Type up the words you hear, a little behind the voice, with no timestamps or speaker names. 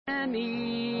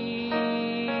enemies.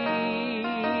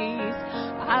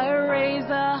 I raise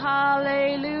a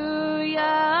hallelujah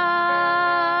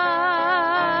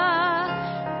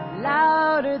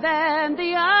louder than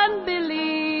the unbelief.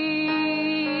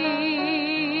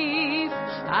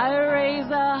 I raise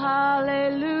a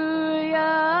hallelujah.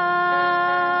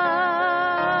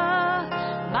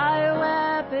 My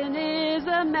weapon is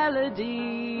a melody.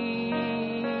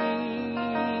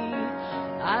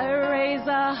 I raise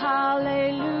a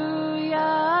hallelujah.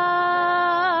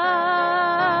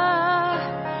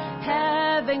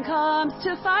 Heaven comes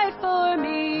to fight for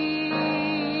me.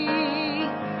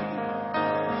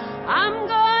 I'm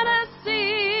gonna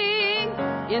sing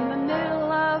in the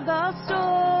middle of the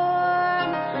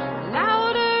storm.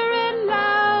 Louder and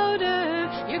louder,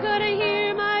 you're gonna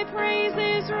hear my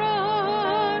praises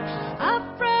roar.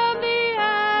 Up from the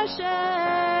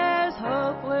ashes,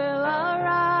 hope will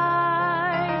arise.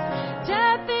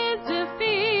 Death is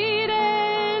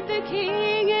defeated, the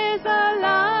King is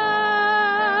alive.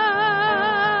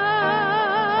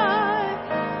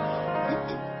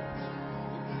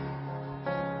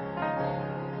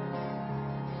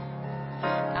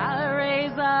 I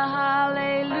raise a hallelujah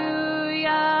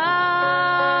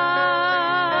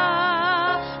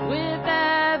with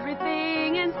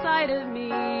everything inside of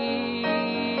me.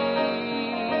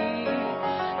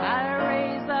 I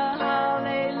raise a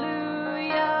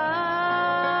hallelujah.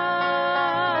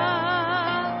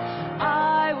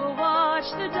 I will watch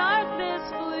the darkness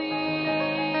flee.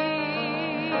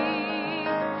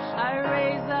 I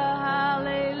raise a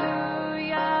hallelujah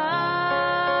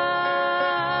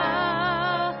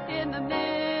in the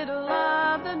middle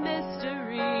of the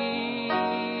mystery.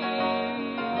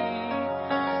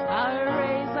 I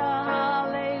raise a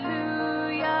hallelujah.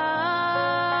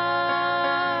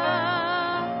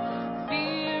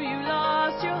 Fear you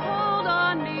lost your hold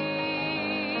on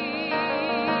me.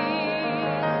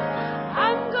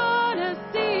 I'm gonna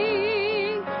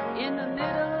sing in the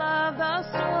middle of the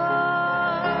storm.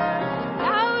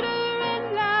 Louder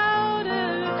and louder,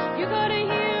 you're gonna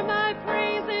hear my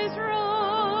praises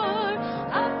roar.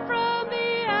 Up from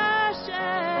the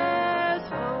ashes,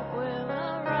 hope will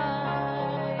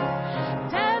arise.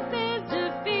 Death is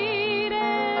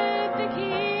defeated, the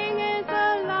King is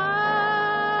alive.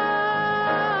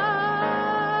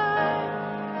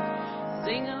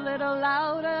 Sing a little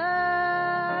louder.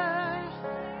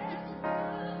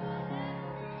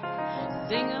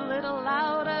 Sing a little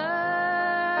louder.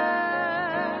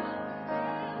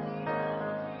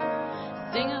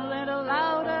 Sing a little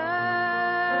louder.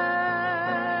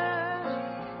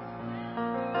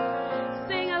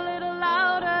 Sing a little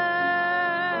louder.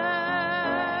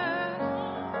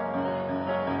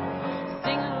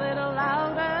 Sing a little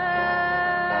louder.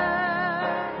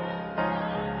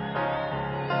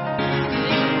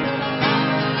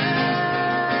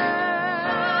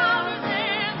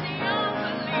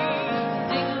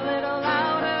 Sing a little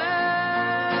louder.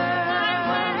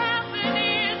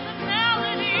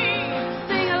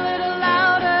 Sing a little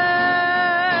louder.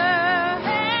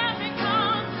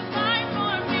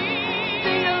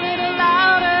 Sing a little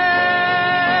louder.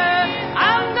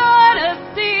 I'm gonna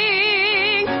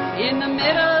sing in the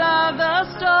middle of the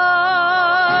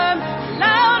storm.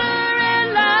 Louder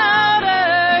and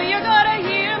louder, you're gonna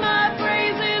hear my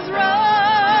praises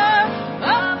roar.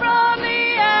 Up from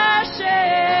the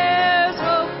ashes,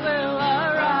 hope will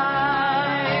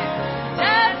arise.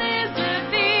 Death is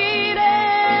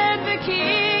defeated, the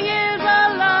King is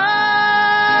alive.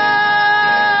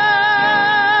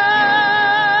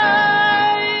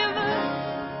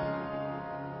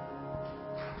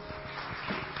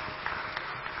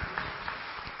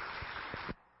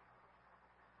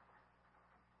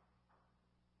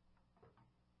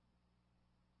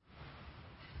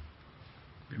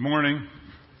 Good morning.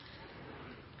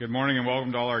 Good morning and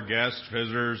welcome to all our guests,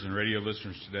 visitors, and radio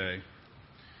listeners today.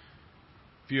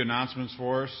 A few announcements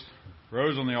for us.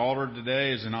 Rose on the altar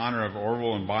today is in honor of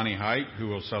Orville and Bonnie Height, who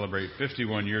will celebrate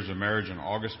 51 years of marriage on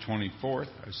August 24th.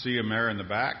 I see a mayor in the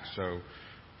back, so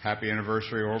happy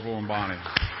anniversary, Orville and Bonnie.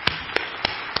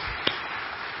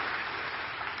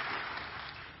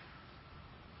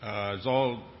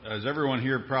 As everyone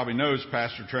here probably knows,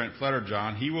 Pastor Trent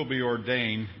Fletterjohn, he will be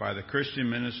ordained by the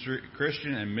Christian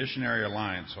and Missionary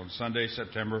Alliance on Sunday,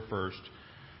 September 1st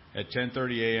at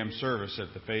 10:30 a.m. service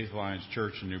at the Faith Alliance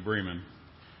Church in New Bremen.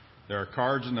 There are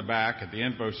cards in the back at the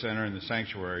Info Center in the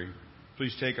sanctuary.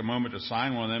 Please take a moment to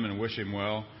sign one of them and wish him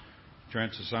well.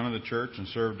 Trent's the son of the church and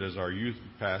served as our youth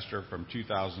pastor from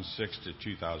 2006 to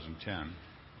 2010.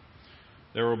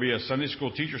 There will be a Sunday school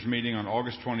teachers meeting on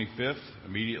August 25th,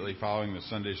 immediately following the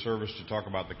Sunday service, to talk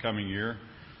about the coming year.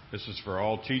 This is for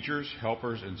all teachers,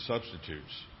 helpers, and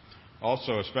substitutes.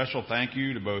 Also, a special thank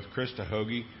you to both Krista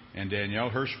Hoagie and Danielle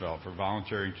Hirschfeld for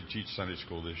volunteering to teach Sunday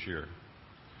school this year.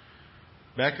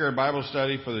 Backyard Bible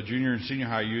study for the junior and senior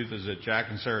high youth is at Jack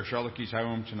and Sarah Sharlicky's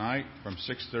home tonight from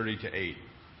 6:30 to 8.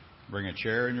 Bring a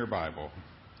chair and your Bible.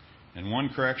 And one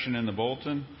correction in the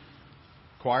bulletin,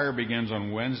 choir begins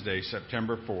on Wednesday,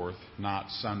 September 4th, not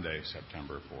Sunday,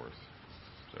 September 4th.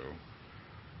 So,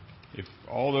 if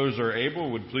all those are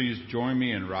able, would please join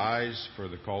me and rise for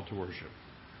the call to worship.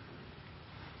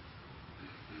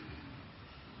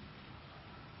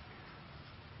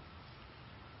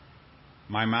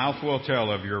 My mouth will tell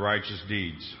of your righteous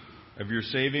deeds, of your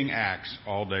saving acts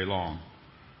all day long.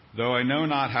 Though I know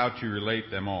not how to relate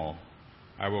them all,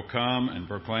 I will come and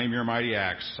proclaim your mighty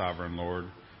acts, sovereign Lord.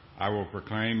 I will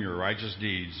proclaim your righteous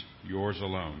deeds, yours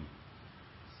alone.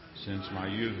 Since my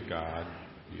youth, God,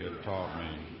 you have taught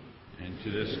me, and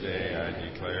to this day I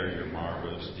declare your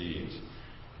marvelous deeds.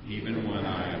 Even when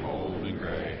I am old and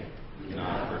gray, do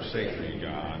not forsake me,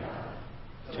 God,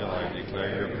 till I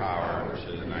declare your power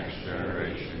to the next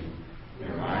generation,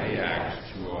 your mighty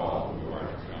acts to all who are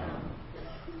to come.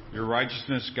 Your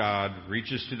righteousness, God,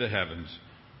 reaches to the heavens.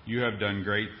 You have done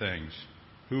great things.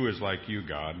 Who is like you,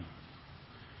 God?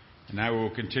 And I will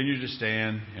continue to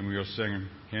stand, and we will sing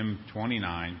hymn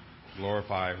 29,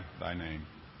 Glorify Thy Name.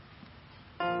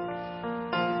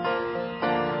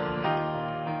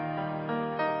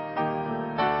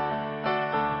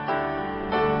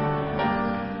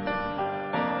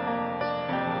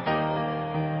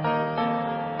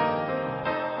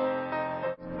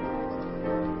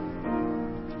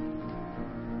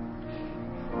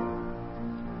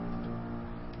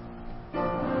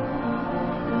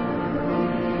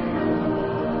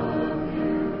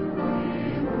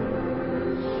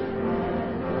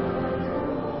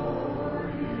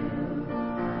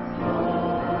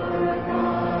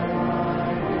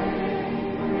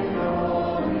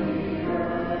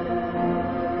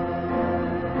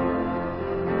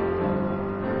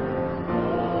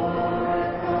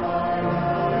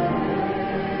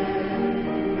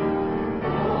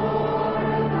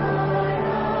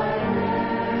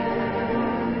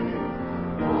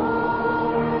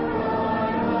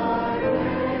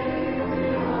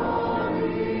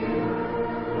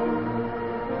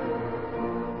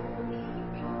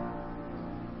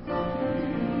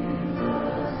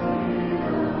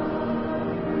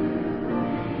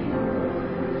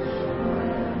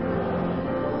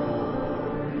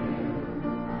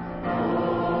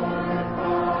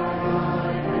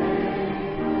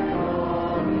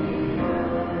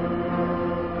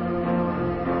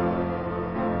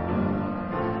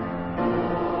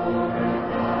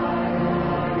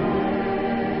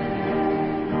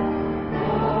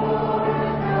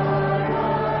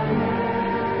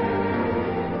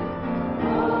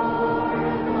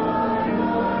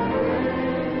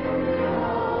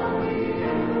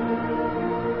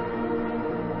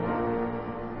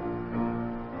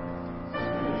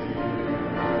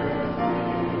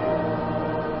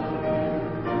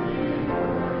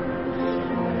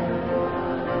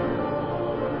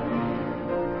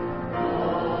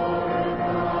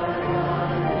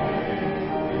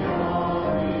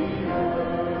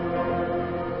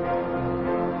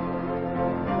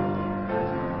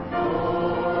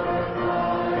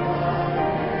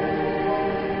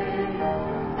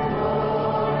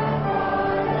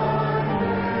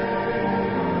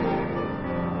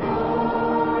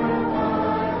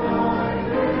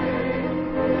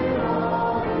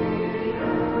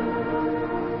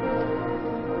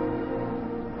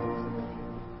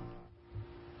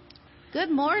 Good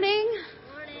morning.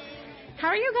 Morning. How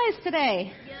are you guys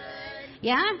today? Good.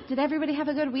 Yeah? Did everybody have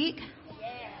a good week?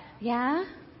 Yeah. Yeah?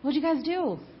 What'd you guys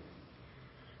do?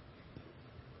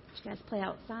 Did you guys play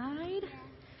outside? Yeah.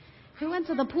 Who went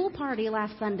to the pool party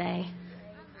last Sunday?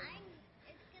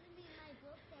 It's going to be my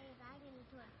birthday and I'm going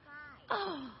to turn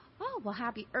 5. Oh, well,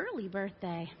 happy early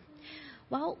birthday.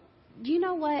 Well, you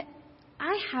know what?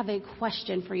 I have a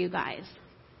question for you guys.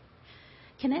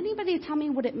 Can anybody tell me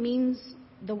what it means?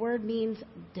 The word means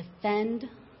defend.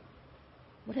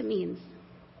 What it means?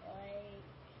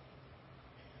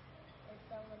 If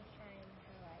someone's trying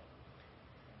to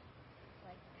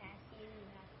pass you, you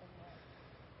have to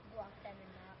block them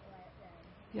and not let them.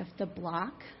 You have to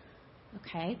block.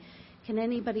 Okay. Can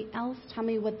anybody else tell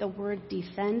me what the word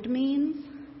defend means?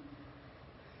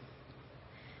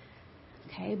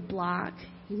 Okay, block.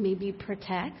 You maybe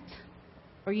protect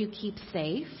or you keep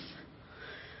safe.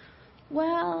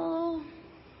 Well,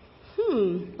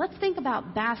 let's think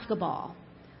about basketball.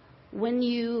 When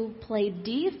you play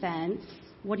defense,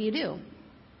 what do?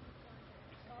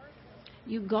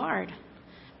 You guard.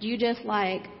 Do you just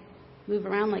like move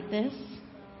around like this?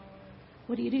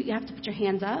 What do? You have to put your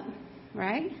hands up,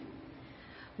 right?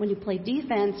 When you play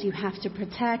defense, you have to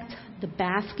protect the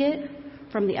basket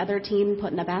from the other team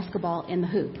putting a basketball in the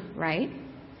hoop, right?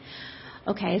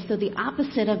 Okay, so the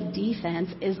opposite of defense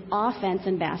is offense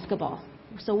in basketball.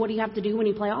 So what do you have to do when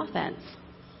you play offense?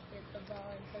 Get the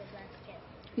ball into the basket.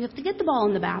 You have to get the ball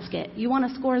in the basket. You want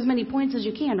to score as many points as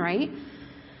you can, right?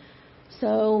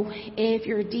 So if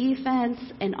your defense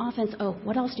and offense,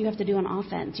 what else do you have to do on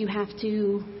offense? You have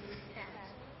to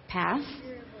pass,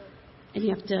 and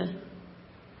you have to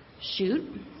shoot.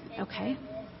 Okay.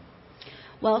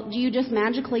 Well, do you just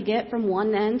magically get from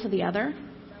one end to the other?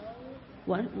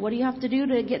 What do you have to do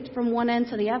to get from one end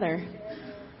to the other?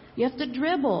 You have to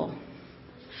dribble.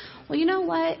 Well, you know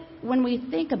what? When we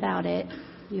think about it,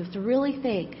 you have to really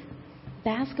think.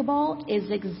 Basketball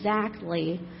is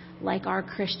exactly like our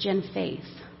Christian faith.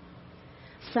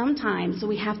 Sometimes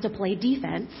we have to play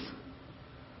defense.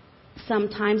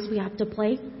 Sometimes we have to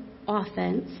play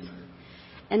offense.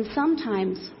 And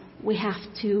sometimes we have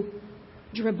to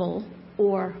dribble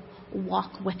or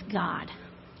walk with God.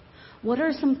 What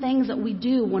are some things that we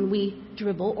do when we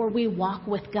dribble or we walk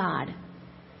with God?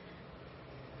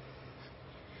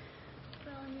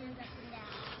 Throwing hands up and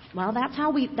down. Well,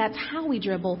 that's how we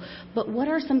dribble. But what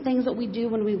are some things that we do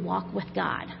when we walk with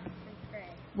God?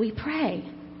 We pray.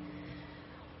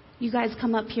 You guys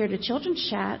come up here to Children's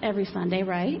Chat every Sunday,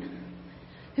 right?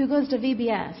 Who goes to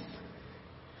VBS?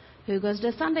 Who goes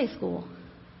to Sunday school?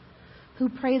 Who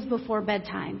prays before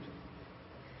bedtime?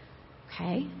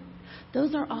 Okay?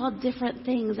 Those are all different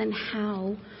things in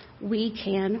how we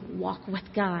can walk with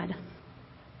God.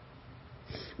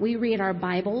 We read our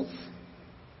Bibles.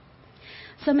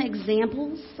 Some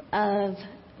examples of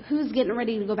who's getting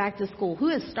ready to go back to school. Who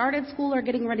has started school or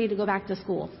getting ready to go back to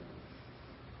school?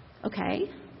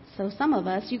 Okay. So some of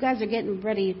us, you guys are getting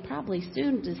ready probably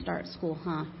soon to start school,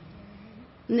 huh?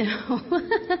 No.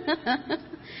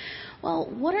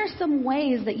 Well, what are some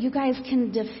ways that you guys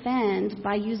can defend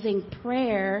by using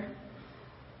prayer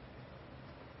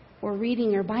or reading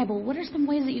your Bible? What are some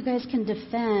ways that you guys can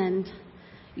defend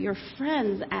your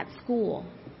friends at school?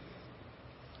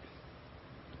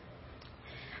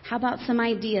 How about some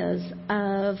ideas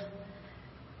of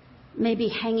maybe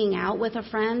hanging out with a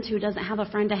friend who doesn't have a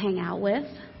friend to hang out with?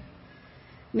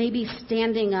 Maybe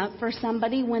standing up for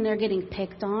somebody when they're getting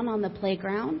picked on the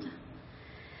playground?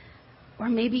 Or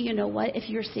maybe, you know what, if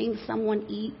you're seeing someone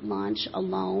eat lunch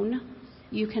alone,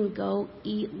 you can go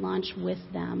eat lunch with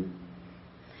them.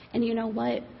 And you know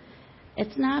what?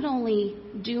 It's not only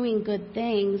doing good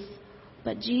things,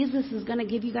 but Jesus is going to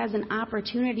give you guys an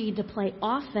opportunity to play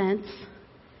offense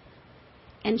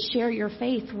and share your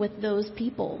faith with those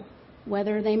people,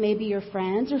 whether they may be your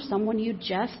friends or someone you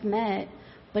just met.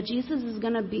 But Jesus is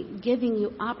going to be giving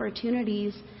you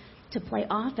opportunities to play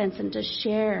offense and to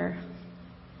share.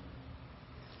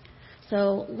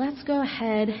 So let's go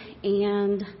ahead,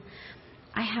 and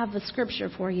I have a scripture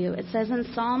for you. It says in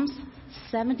Psalms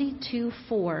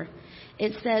 72:4,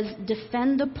 it says,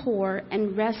 "Defend the poor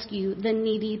and rescue the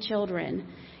needy children."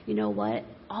 You know what?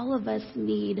 All of us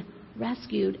need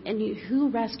rescued. And who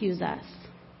rescues us?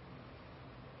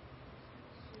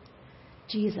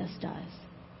 Jesus does.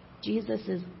 Jesus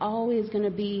is always going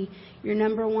to be your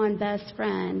number one best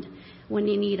friend when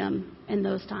you need him in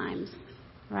those times,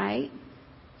 right?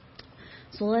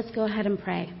 So let's go ahead and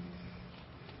pray.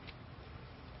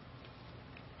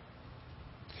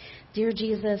 Dear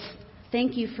Jesus,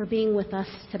 thank you for being with us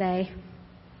today.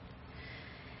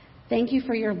 Thank you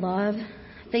for your love.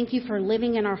 Thank you for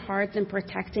living in our hearts and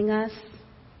protecting us.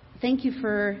 Thank you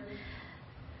for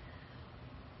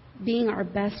being our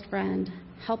best friend.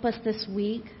 Help us this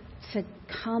week to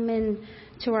come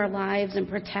into our lives and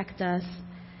protect us.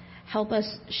 Help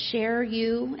us share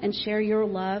you and share your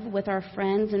love with our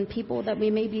friends and people that we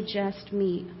maybe just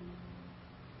meet.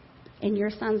 In your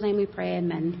Son's name we pray,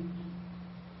 amen.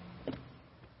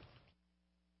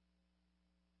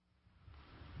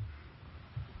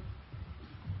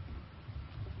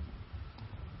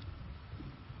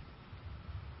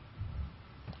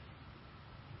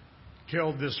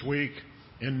 Killed this week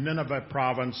in Nineveh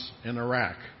province in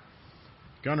Iraq.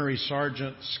 Gunnery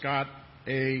Sergeant Scott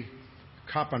A.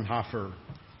 Koppenhofer,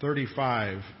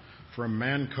 35, from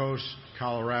Mancos,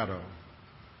 Colorado.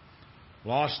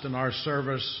 Lost in our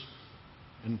service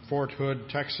in Fort Hood,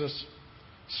 Texas,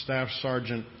 Staff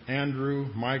Sergeant Andrew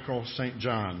Michael St.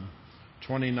 John,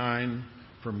 29,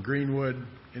 from Greenwood,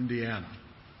 Indiana.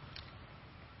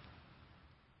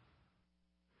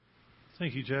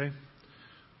 Thank you, Jay.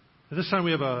 At this time,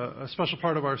 we have a special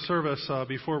part of our service.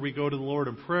 Before we go to the Lord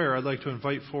in prayer, I'd like to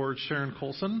invite forward Sharon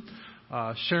Colson.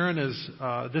 Sharon is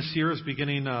this year is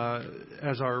beginning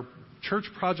as our church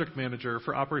project manager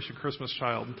for Operation Christmas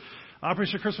Child.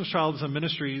 Operation Christmas Child is a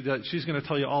ministry that she's going to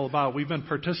tell you all about. We've been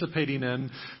participating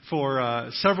in for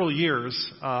several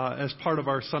years as part of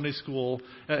our Sunday school.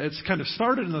 It's kind of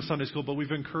started in the Sunday school, but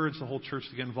we've encouraged the whole church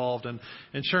to get involved. And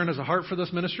Sharon has a heart for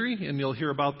this ministry, and you'll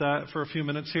hear about that for a few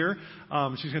minutes here.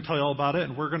 She's going to tell you all about it,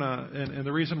 and and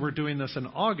the reason we're doing this in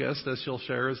August, as she'll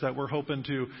share, is that we're hoping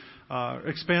to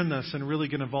expand this and really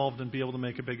get involved and be able to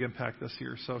make a big impact this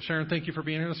year. So Sharon, thank you for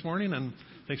being here this morning, and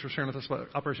thanks for sharing with us about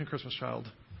Operation Christmas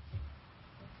Child.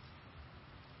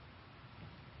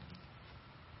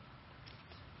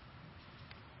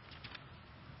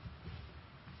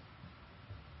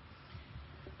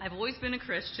 I've always been a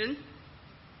Christian.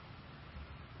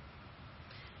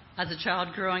 As a child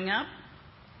growing up,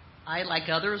 I, like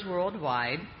others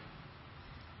worldwide,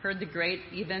 heard the great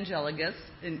evangelicist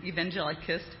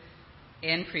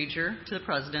and preacher to the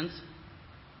presidents,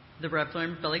 the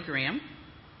Reverend Billy Graham,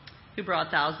 who brought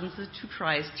thousands to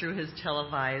Christ through his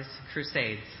televised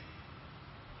crusades.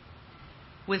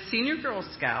 With Senior Girl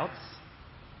Scouts,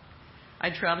 I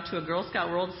traveled to a Girl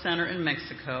Scout World Center in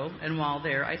Mexico, and while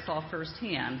there, I saw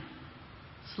firsthand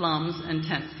slums and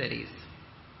tent cities.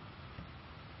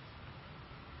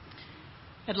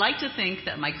 I'd like to think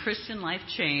that my Christian life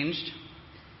changed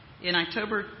in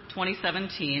October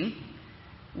 2017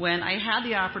 when I had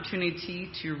the opportunity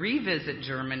to revisit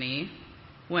Germany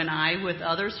when I, with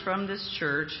others from this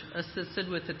church, assisted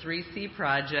with the 3C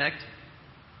project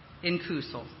in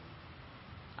Kusel.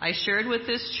 I shared with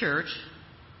this church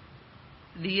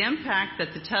the impact that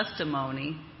the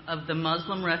testimony of the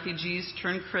Muslim refugees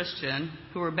turned Christian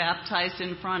who were baptized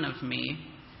in front of me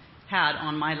had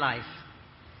on my life.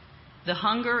 The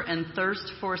hunger and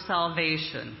thirst for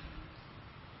salvation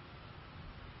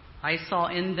I saw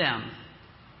in them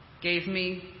gave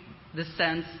me the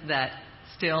sense that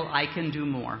still I can do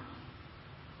more.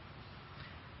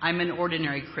 I'm an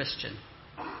ordinary Christian.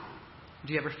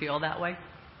 Do you ever feel that way?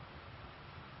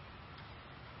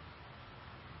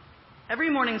 Every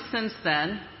morning since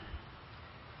then,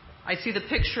 I see the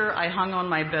picture I hung on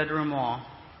my bedroom wall.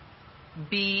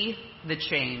 Be the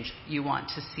change you want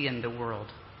to see in the world.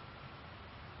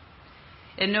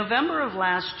 In November of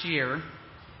last year,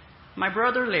 my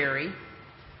brother Larry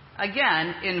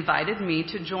again invited me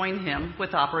to join him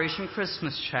with Operation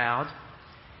Christmas Child.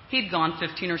 He'd gone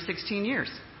 15 or 16 years.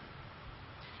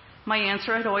 My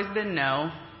answer had always been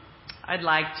no. I'd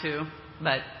like to,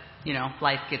 but,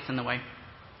 life gets in the way.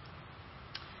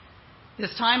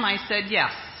 This time I said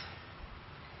yes,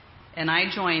 and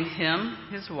I joined him,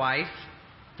 his wife,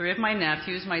 3 of my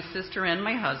nephews, my sister, and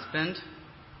my husband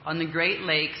on the Great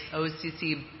Lakes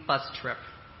OCC bus trip.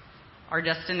 Our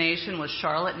destination was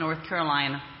Charlotte, North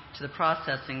Carolina, to the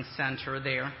processing center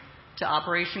there, to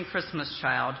Operation Christmas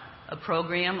Child, a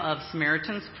program of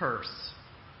Samaritan's Purse,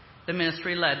 the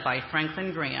ministry led by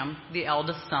Franklin Graham, the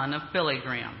eldest son of Billy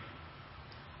Graham.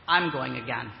 I'm going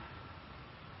again.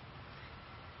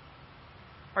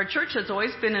 Our church has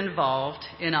always been involved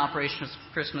in Operation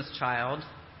Christmas Child,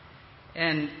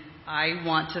 and I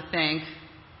want to thank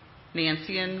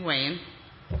Nancy and Wayne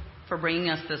for bringing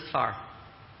us this far.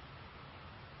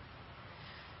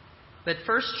 But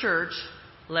First Church,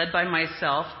 led by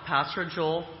myself, Pastor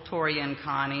Joel, Tori, and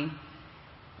Connie,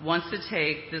 wants to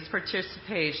take this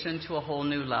participation to a whole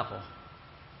new level.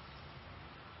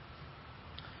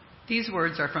 These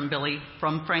words are from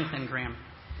Franklin Graham.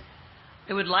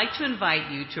 I would like to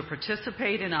invite you to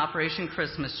participate in Operation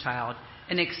Christmas Child,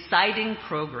 an exciting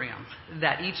program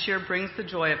that each year brings the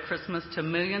joy of Christmas to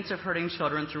millions of hurting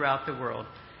children throughout the world.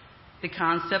 The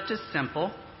concept is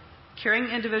simple. Caring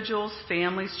individuals,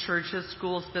 families, churches,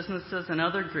 schools, businesses, and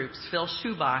other groups fill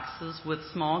shoe boxes with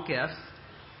small gifts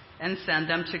and send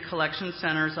them to collection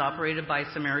centers operated by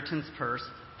Samaritan's Purse,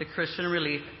 the Christian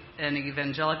Relief and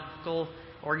Evangelical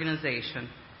Organization.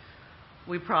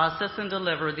 We process and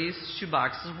deliver these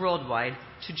shoeboxes worldwide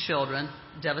to children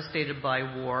devastated by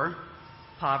war,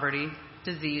 poverty,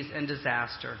 disease, and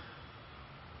disaster.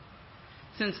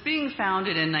 Since being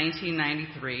founded in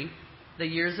 1993, the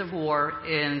years of war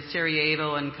in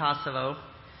Sarajevo and Kosovo,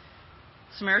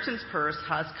 Samaritan's Purse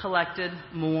has collected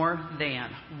more than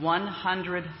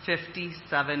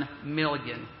 157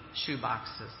 million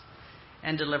shoeboxes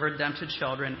and delivered them to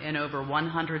children in over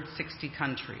 160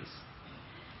 countries.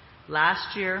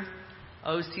 Last year,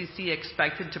 OCC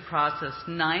expected to process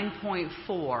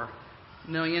 9.4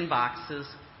 million boxes,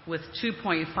 with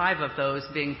 2.5 of those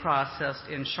being processed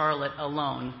in Charlotte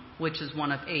alone, which is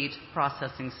one of 8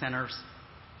 processing centers.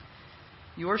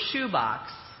 Your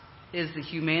shoebox is the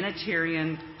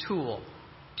humanitarian tool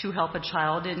to help a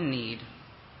child in need,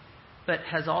 but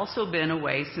has also been a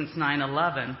way since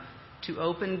 9/11 to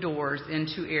open doors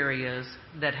into areas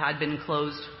that had been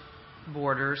closed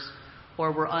borders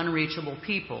or were unreachable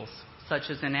peoples, such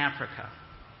as in Africa.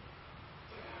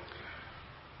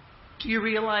 Do you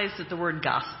realize that the word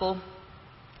gospel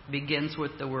begins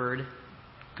with the word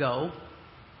go?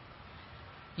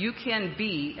 You can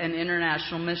be an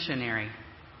international missionary,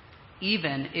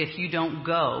 even if you don't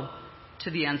go to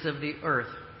the ends of the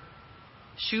earth.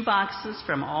 Shoeboxes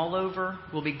from all over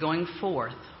will be going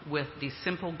forth with the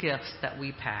simple gifts that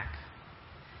we pack.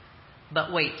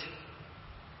 But wait,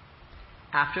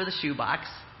 after the shoebox,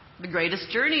 the greatest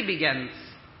journey begins.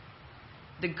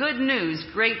 The good news,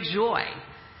 great joy,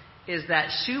 is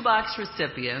that shoebox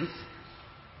recipients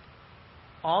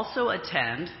also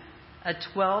attend a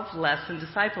 12-lesson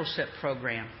discipleship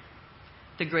program,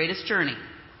 The Greatest Journey,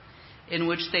 in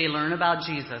which they learn about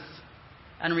Jesus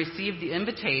and receive the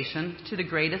invitation to the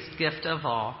greatest gift of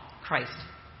all, Christ.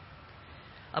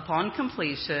 Upon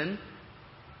completion,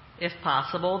 if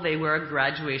possible, they wear a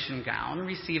graduation gown,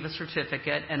 receive a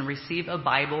certificate, and receive a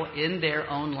Bible in their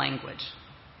own language.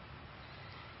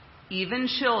 Even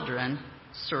children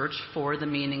search for the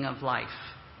meaning of life.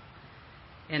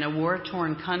 In a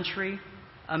war-torn country,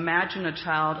 imagine a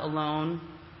child alone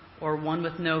or one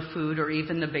with no food or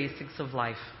even the basics of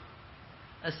life.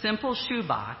 A simple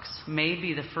shoebox may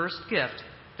be the first gift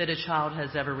that a child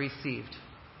has ever received.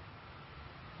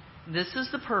 This is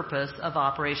the purpose of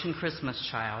Operation Christmas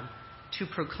Child, to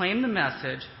proclaim the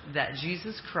message that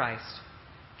Jesus Christ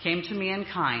came to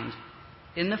mankind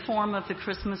in the form of the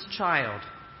Christmas child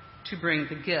to bring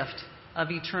the gift of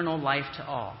eternal life to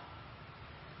all.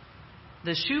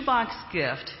 The shoebox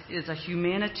gift is a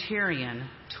humanitarian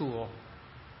tool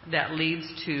that leads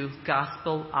to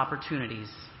gospel opportunities.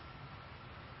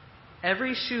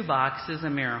 Every shoebox is a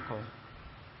miracle.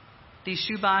 These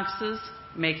shoeboxes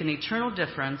make an eternal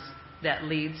difference that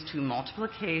leads to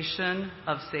multiplication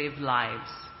of saved lives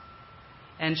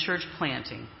and church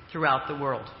planting throughout the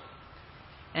world.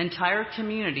 Entire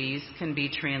communities can be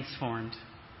transformed.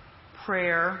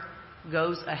 Prayer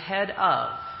goes ahead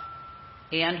of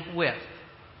and with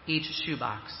each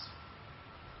shoebox.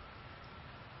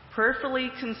 Prayerfully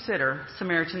consider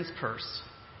Samaritan's Purse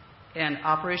and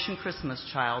Operation Christmas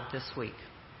Child this week.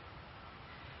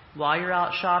 While you're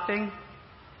out shopping,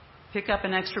 pick up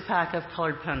an extra pack of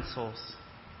colored pencils,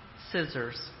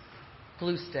 scissors,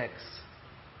 glue sticks,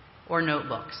 or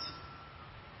notebooks.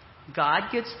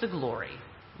 God gets the glory.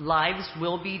 Lives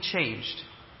will be changed.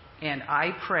 And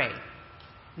I pray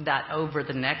that over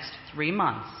the next 3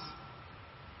 months,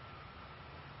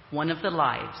 one of the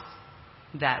lives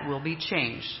that will be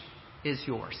changed is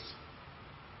yours.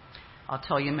 I'll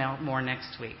tell you more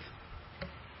next week.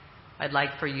 I'd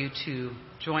like for you to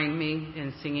join me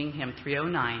in singing hymn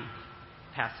 309,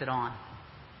 Pass It On.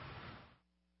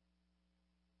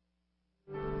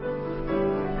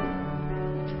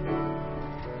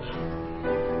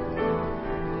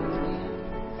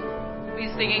 We'll be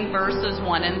singing verses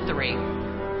 1 and 3.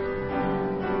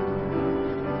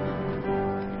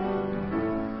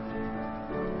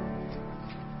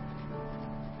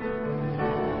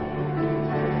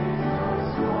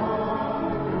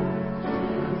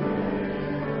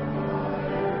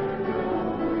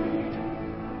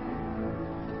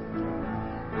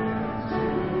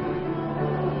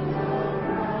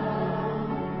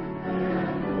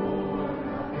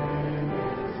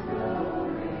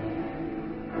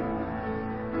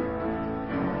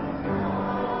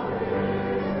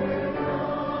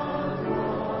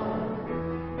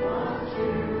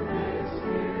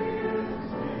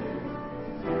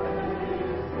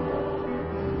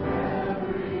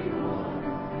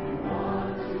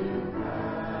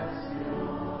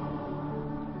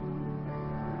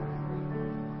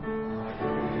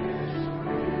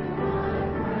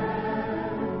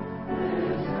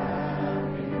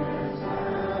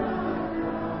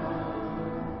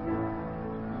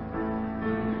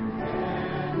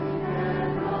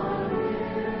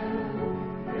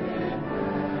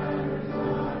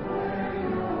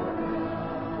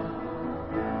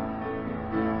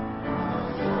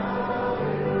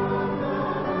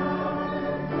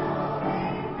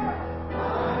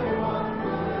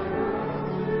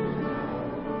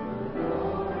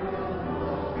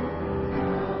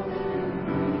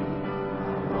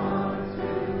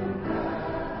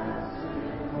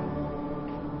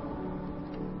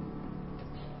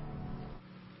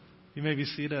 You may be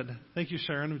seated. Thank you,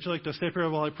 Sharon. Would you like to stay up here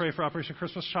while I pray for Operation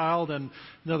Christmas Child and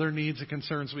the other needs and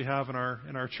concerns we have in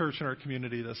our church and our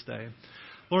community this day?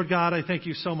 Lord God, I thank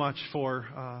you so much for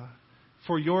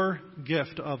your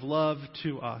gift of love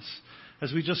to us.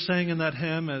 As we just sang in that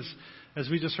hymn, as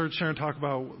we just heard Sharon talk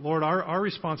about, Lord, our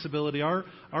responsibility, our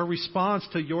response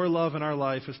to your love in our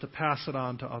life is to pass it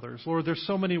on to others. Lord, there's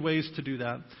so many ways to do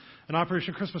that. And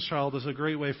Operation Christmas Child is a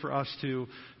great way for us to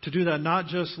do that, not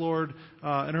just, Lord, in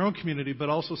our own community, but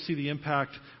also see the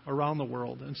impact around the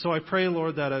world. And so I pray,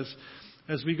 Lord, that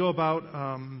as we go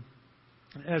about,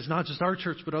 as not just our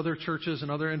church, but other churches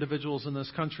and other individuals in this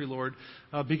country, Lord,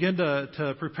 begin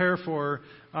to prepare for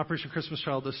Operation Christmas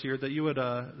Child this year, that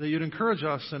you'd encourage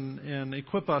us and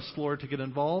equip us, Lord, to get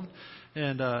involved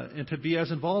and to be as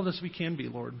involved as we can be,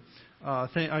 Lord.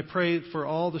 I pray for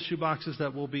all the shoeboxes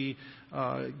that will be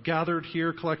gathered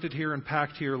here, collected here, and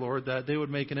packed here, Lord, that they would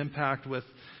make an impact with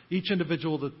each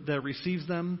individual that receives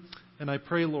them. And I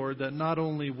pray, Lord, that not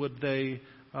only would they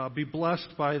be blessed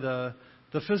by the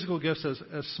physical gifts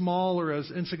as small or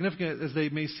as insignificant as they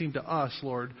may seem to us,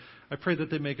 Lord, I pray that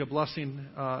they make a blessing,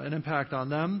 an impact on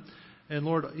them. And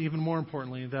Lord, even more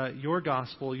importantly, that your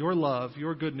gospel, your love,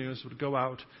 your good news would go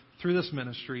out through this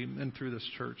ministry and through this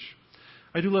church.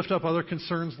 I do lift up other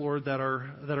concerns, Lord, that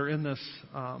are in this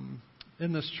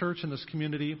church, in this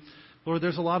community. Lord,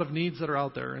 there's a lot of needs that are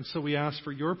out there, and so we ask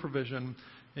for your provision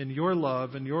and your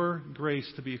love and your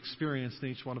grace to be experienced in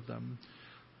each one of them.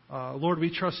 Lord, we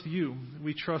trust you.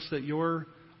 We trust that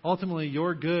ultimately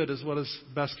your good is what is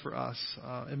best for us.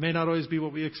 It may not always be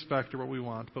what we expect or what we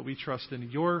want, but we trust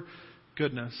in your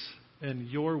goodness and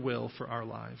your will for our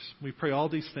lives. We pray all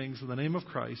these things in the name of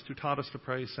Christ, who taught us to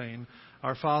pray, saying,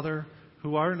 Our Father,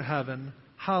 who art in heaven,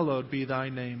 hallowed be thy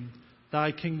name.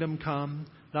 Thy kingdom come,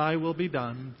 thy will be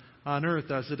done, on earth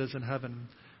as it is in heaven.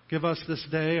 Give us this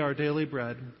day our daily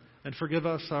bread, and forgive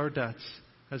us our debts,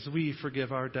 as we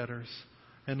forgive our debtors.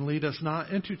 And lead us not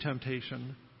into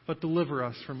temptation, but deliver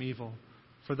us from evil.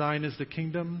 For thine is the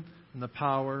kingdom, and the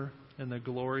power, and the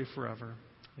glory forever.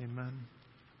 Amen.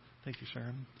 Thank you,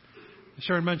 Sharon.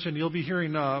 Sharon mentioned you'll be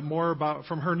hearing more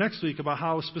from her next week about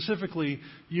how specifically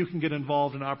you can get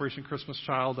involved in Operation Christmas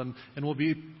Child, and we'll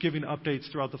be giving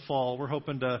updates throughout the fall. We're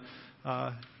hoping to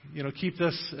keep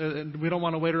this, and we don't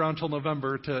want to wait around until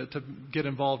November to get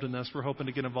involved in this. We're hoping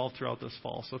to get involved throughout this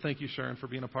fall. So thank you, Sharon, for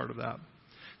being a part of that.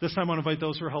 This time I want to invite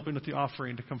those who are helping with the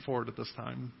offering to come forward at this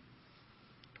time.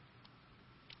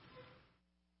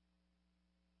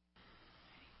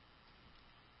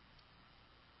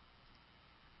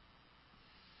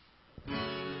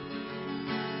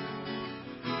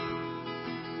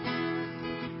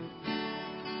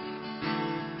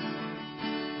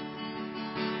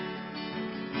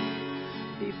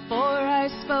 Before I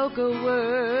spoke a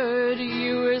word,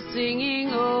 you were singing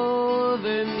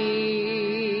over me.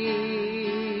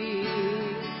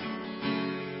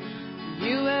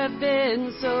 You have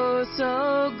been so,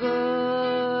 so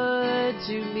good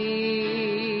to me.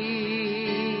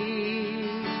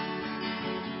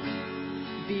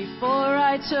 Before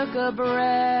I took a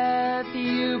breath,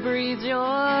 you breathed your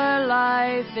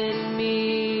life in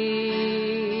me.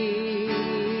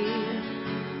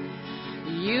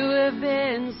 You have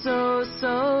been so,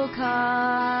 so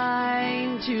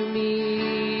kind to me.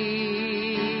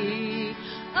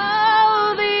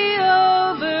 Oh, the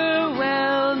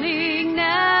overwhelming,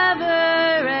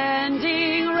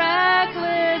 never-ending,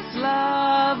 reckless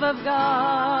love of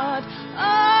God.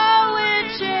 Oh,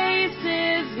 it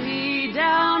chases me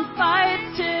down,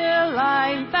 fights till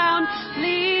I'm found,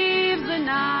 leaves the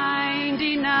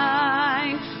 99.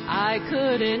 I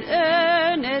couldn't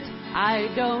earn it, I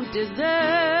don't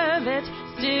deserve it,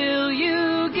 still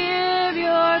you give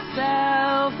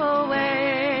yourself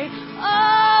away.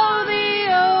 Oh,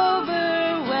 the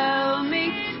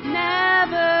overwhelming,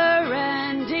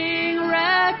 never-ending,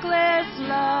 reckless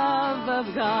love of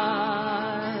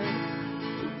God.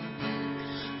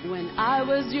 When I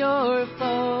was your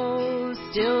foe,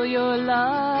 still your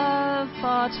love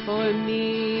fought for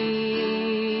me.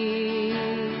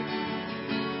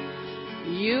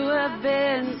 You have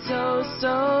been so,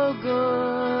 so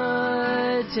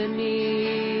good to me.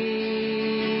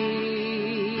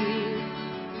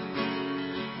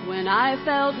 When I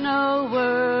felt no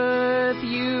worth,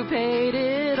 you paid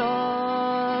it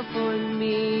all for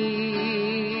me.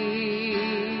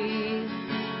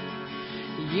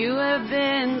 You have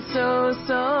been so,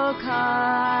 so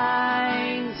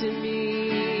kind to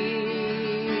me.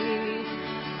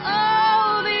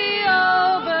 Oh, the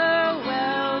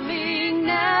overwhelming,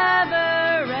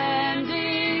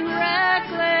 never-ending,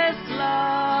 reckless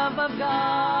love of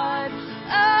God.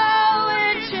 Oh,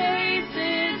 it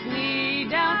chases me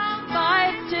down,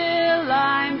 fights till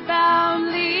I'm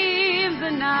found, leaves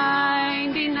the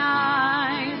 99.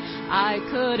 I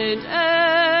couldn't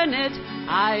earn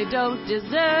don't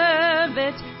deserve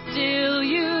it, still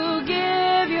you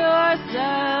give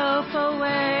yourself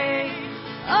away.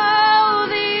 Oh,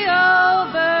 the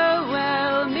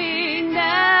overwhelming,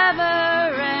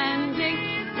 never-ending,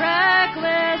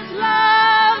 reckless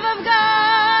love of God.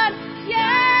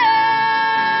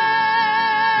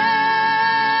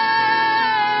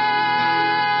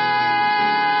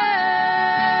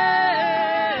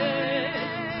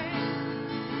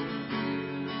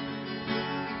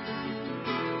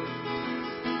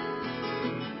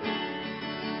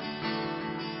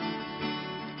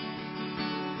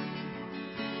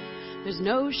 There's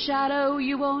no shadow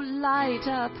you won't light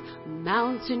up,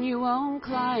 mountain you won't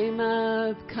climb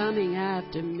up, coming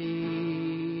after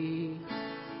me.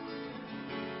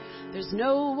 There's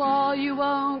no wall you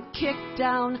won't kick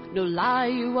down, no lie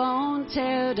you won't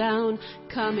tear down,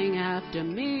 coming after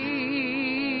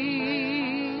me.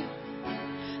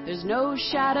 There's no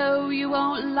shadow you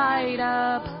won't light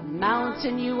up,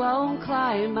 mountain you won't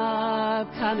climb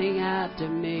up, coming after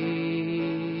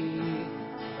me.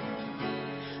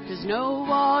 There's no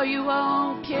wall you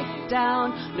won't kick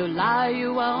down, no lie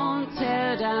you won't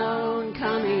tear down,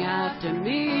 coming after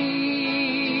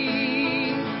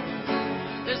me.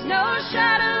 There's no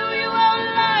shadow you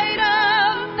won't light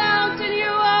up, mountain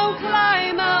you won't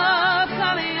climb up,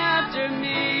 coming after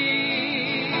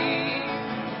me.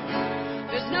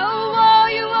 There's no wall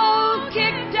you won't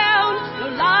kick down, no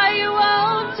lie you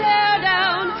won't tear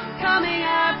down, coming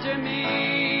after me.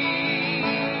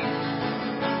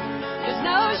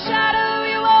 No shadow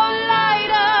you won't light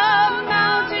up,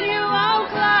 mountain you won't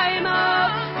climb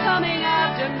up, coming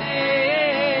after me.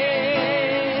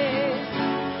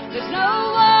 There's no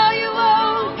wall you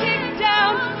won't kick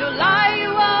down, no lie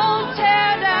you won't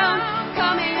tear down,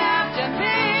 coming after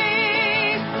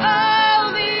me. Oh,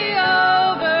 the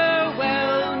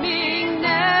overwhelming,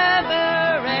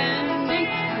 never-ending,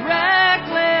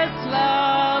 reckless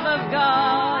love of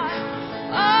God.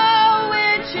 Oh,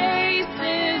 it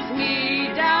chases me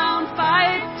down,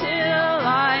 fight till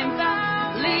I'm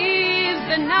found, leaves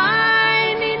the 99.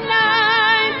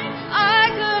 I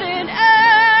couldn't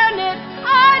earn it,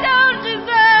 I don't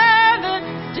deserve it,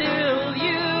 till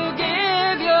you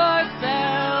give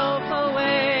yourself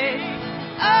away.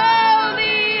 Oh,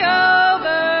 the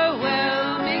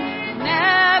overwhelming,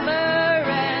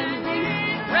 never-ending,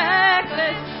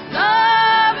 reckless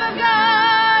love of God.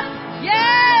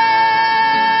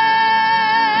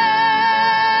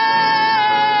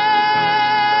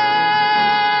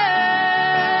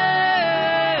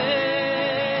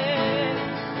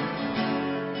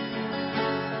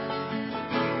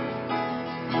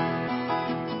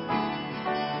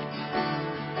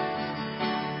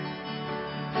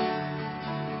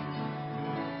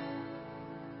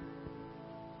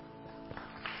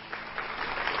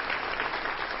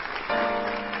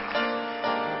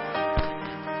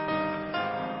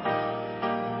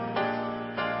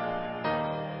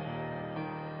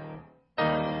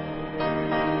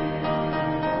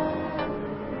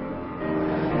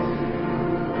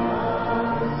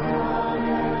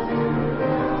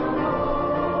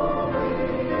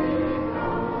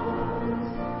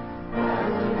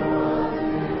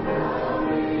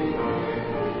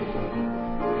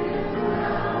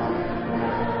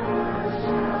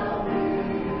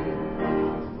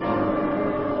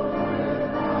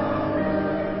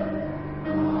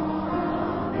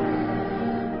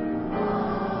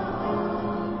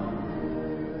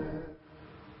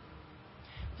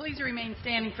 Please remain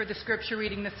standing for the scripture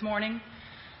reading this morning.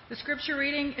 The scripture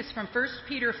reading is from 1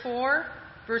 Peter 4,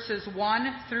 verses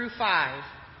 1 through 5.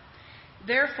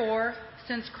 Therefore,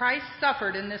 since Christ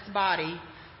suffered in this body,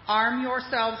 arm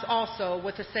yourselves also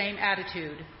with the same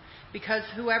attitude, because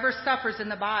whoever suffers in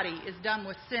the body is done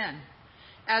with sin.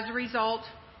 As a result,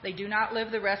 they do not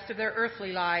live the rest of their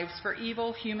earthly lives for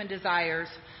evil human desires,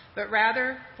 but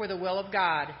rather for the will of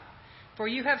God. For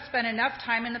you have spent enough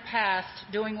time in the past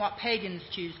doing what pagans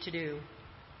choose to do,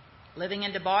 living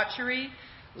in debauchery,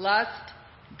 lust,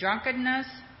 drunkenness,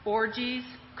 orgies,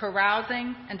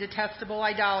 carousing, and detestable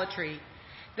idolatry.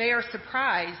 They are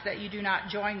surprised that you do not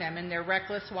join them in their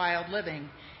reckless, wild living,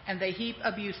 and they heap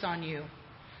abuse on you.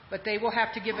 But they will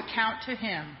have to give account to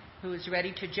him who is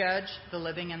ready to judge the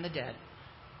living and the dead.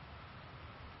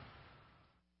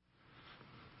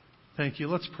 Thank you.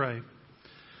 Let's pray.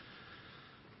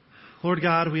 Lord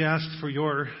God, we ask for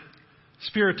your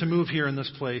Spirit to move here in this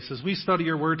place. As we study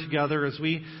your word together, as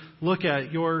we look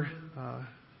at your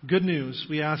good news,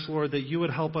 we ask, Lord, that you would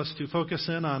help us to focus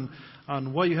in on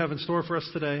what you have in store for us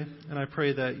today. And I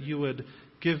pray that you would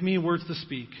give me words to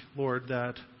speak, Lord,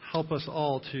 that help us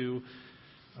all to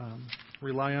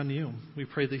rely on you. We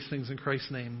pray these things in Christ's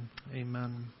name.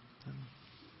 Amen.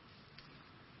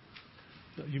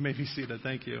 You may be seated.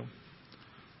 Thank you.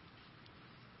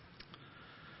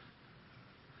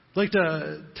 I'd like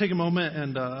to take a moment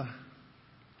and I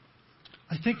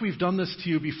think we've done this to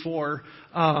you before.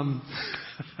 I'm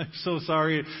so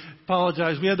sorry.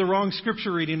 Apologize. We had the wrong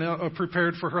scripture reading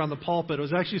prepared for her on the pulpit. It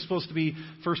was actually supposed to be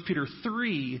 1 Peter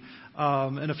 3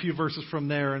 and a few verses from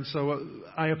there. And so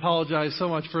I apologize so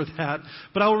much for that.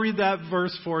 But I'll read that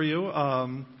verse for you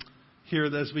here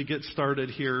as we get started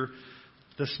here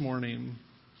this morning.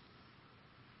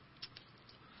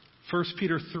 1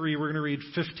 Peter 3, we're going to read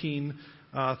 15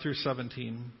 through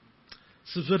 17. It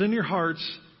says, "But in your hearts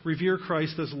revere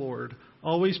Christ as Lord.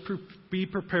 Always be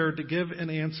prepared to give an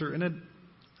answer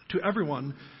to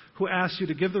everyone who asks you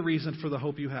to give the reason for the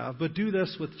hope you have. But do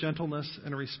this with gentleness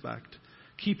and respect,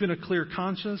 keeping a clear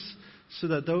conscience, so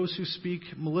that those who speak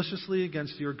maliciously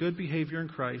against your good behavior in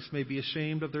Christ may be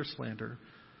ashamed of their slander.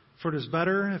 For it is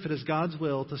better, if it is God's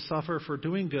will, to suffer for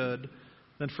doing good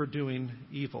than for doing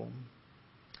evil."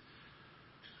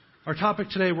 Our topic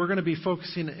today, we're going to be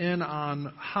focusing in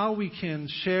on how we can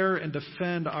share and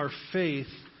defend our faith,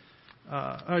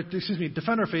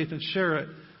 defend our faith and share it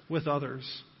with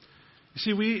others. You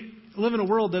see, we live in a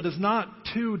world that is not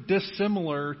too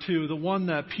dissimilar to the one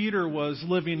that Peter was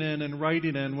living in and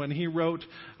writing in when he wrote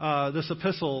this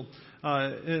epistle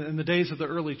in the days of the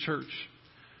early church.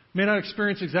 May not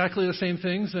experience exactly the same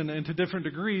things and to different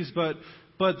degrees, but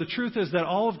the truth is that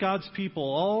all of God's people,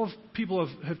 all of people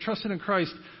have trusted in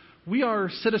Christ, we are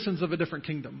citizens of a different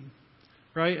kingdom,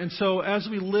 right? And so as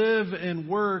we live and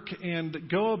work and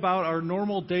go about our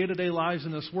normal day-to-day lives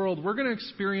in this world, we're going to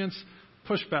experience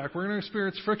pushback. We're going to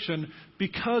experience friction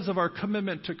because of our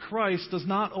commitment to Christ does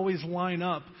not always line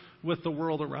up with the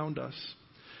world around us.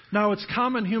 Now, it's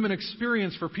common human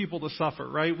experience for people to suffer,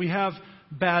 right? We have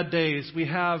bad days. We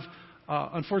have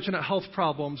unfortunate health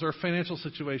problems or financial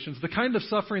situations. The kind of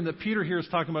suffering that Peter here is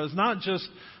talking about is not just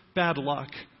bad luck,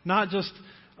 not just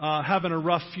having a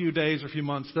rough few days or few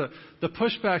months. The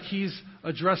pushback he's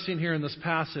addressing here in this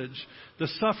passage, the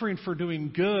suffering for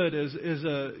doing good is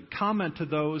a comment to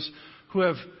those who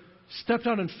have stepped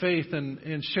out in faith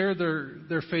and shared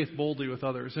their faith boldly with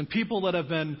others. And people that have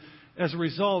been, as a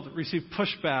result, received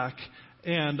pushback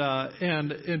and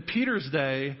in Peter's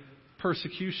day,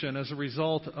 persecution as a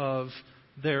result of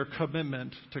their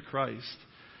commitment to Christ.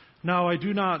 Now, I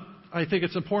think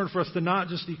it's important for us to not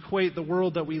just equate the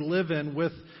world that we live in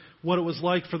with what it was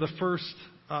like for the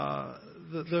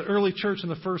early church in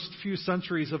the first few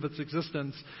centuries of its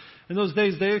existence. In those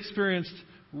days, they experienced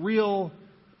real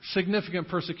significant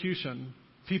persecution.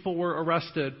 People were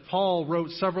arrested. Paul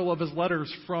wrote several of his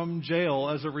letters from jail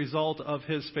as a result of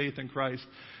his faith in Christ.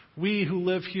 We who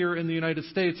live here in the United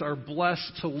States are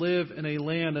blessed to live in a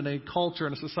land and a culture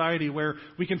and a society where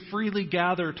we can freely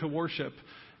gather to worship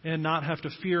and not have to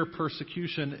fear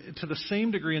persecution to the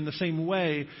same degree, in the same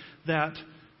way that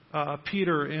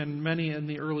Peter and many in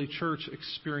the early church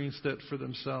experienced it for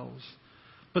themselves.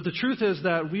 But the truth is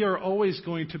that we are always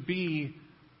going to be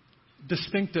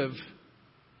distinctive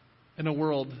in a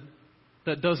world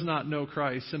that does not know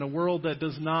Christ, in a world that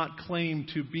does not claim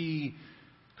to be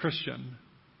Christian.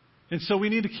 And so we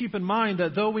need to keep in mind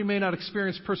that though we may not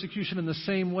experience persecution in the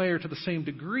same way or to the same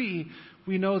degree,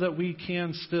 we know that we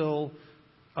can still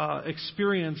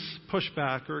experience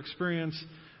pushback or experience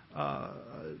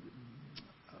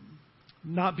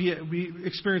we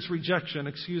experience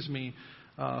rejection,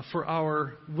 for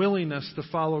our willingness to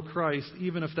follow Christ,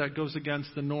 even if that goes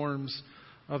against the norms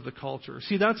of the culture.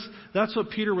 See, that's what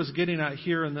Peter was getting at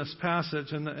here in this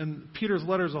passage, and Peter's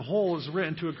letter as a whole is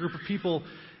written to a group of people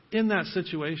in that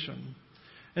situation.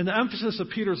 And the emphasis of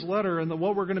Peter's letter and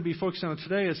what we're going to be focusing on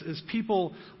today is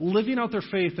people living out their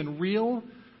faith in real,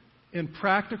 in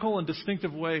practical and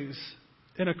distinctive ways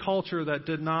in a culture that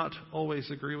did not always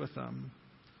agree with them.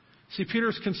 See,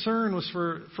 Peter's concern was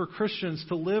for Christians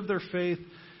to live their faith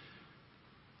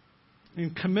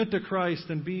and commit to Christ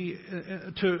and be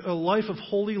to a life of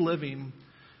holy living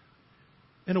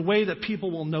in a way that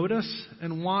people will notice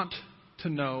and want to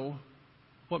know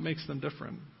what makes them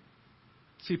different.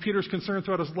 See, Peter's concern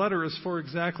throughout his letter is for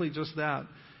exactly just that.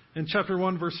 In chapter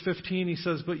 1, verse 15, he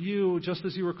says, "But you, just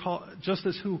as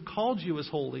who called you is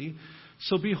holy,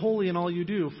 so be holy in all you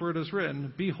do, for it is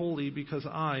written, 'Be holy because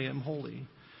I am holy.'"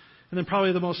 And then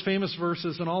probably the most famous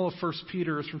verses in all of 1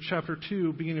 Peter is from chapter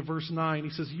 2, beginning of verse 9.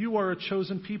 He says, "You are a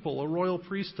chosen people, a royal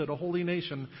priesthood, a holy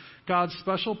nation, God's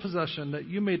special possession, that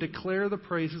you may declare the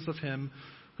praises of him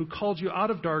who called you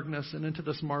out of darkness and into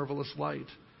this marvelous light.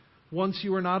 Once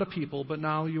you were not a people, but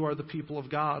now you are the people of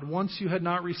God. Once you had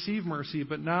not received mercy,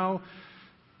 but now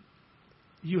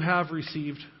you have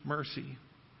received mercy."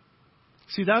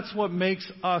 See, that's what makes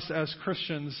us as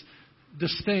Christians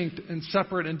distinct and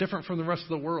separate and different from the rest of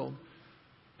the world,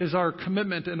 is our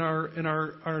commitment and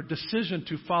our decision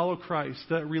to follow Christ,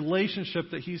 that relationship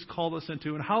that He's called us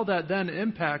into, and how that then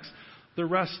impacts the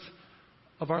rest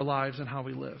of our lives and how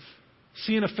we live.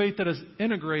 Seeing a faith that is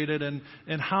integrated and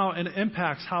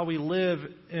impacts how we live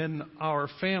in our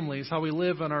families, how we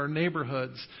live in our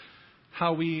neighborhoods,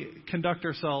 how we conduct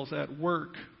ourselves at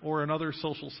work or in other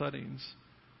social settings.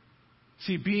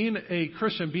 See, being a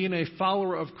Christian, being a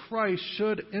follower of Christ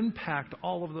should impact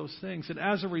all of those things. And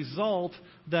as a result,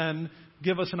 then,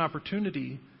 give us an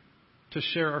opportunity to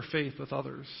share our faith with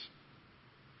others.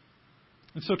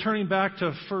 And so turning back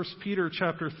to 1 Peter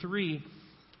chapter 3,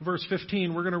 verse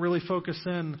 15, we're going to really focus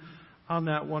in on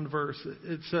that one verse.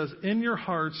 It says, "In your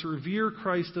hearts revere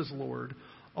Christ as Lord.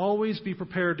 Always be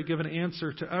prepared to give an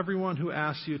answer to everyone who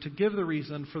asks you to give the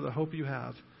reason for the hope you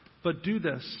have. But do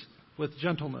this with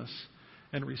gentleness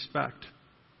and respect."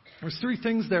 There's three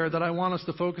things there that I want us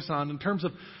to focus on in terms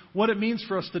of what it means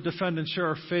for us to defend and share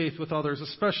our faith with others,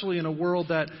 especially in a world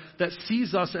that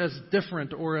sees us as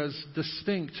different or as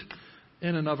distinct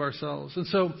in and of ourselves. And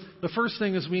so the first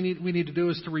thing is we need to do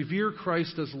is to revere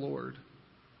Christ as Lord.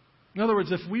 In other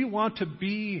words, if we want to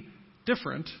be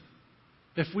different,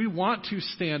 if we want to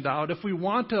stand out, if we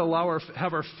want to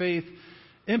have our faith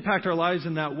impact our lives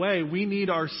in that way, we need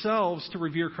ourselves to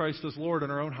revere Christ as Lord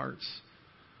in our own hearts.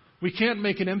 We can't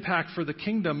make an impact for the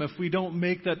kingdom if we don't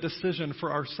make that decision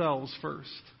for ourselves first.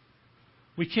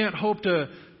 We can't hope to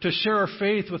share our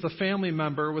faith with a family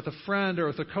member, with a friend, or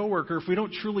with a coworker if we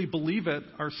don't truly believe it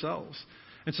ourselves.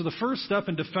 And so the first step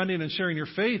in defending and sharing your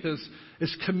faith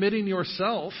is committing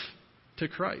yourself to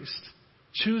Christ,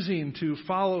 choosing to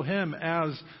follow Him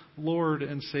as Lord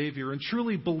and Savior, and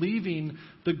truly believing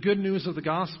the good news of the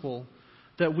gospel,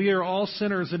 that we are all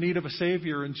sinners in need of a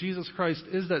Savior, and Jesus Christ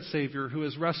is that Savior who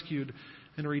has rescued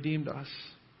and redeemed us.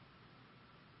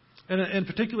 And in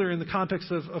particular, in the context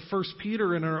of 1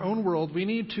 Peter in our own world, we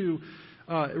need to,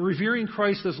 revering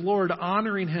Christ as Lord,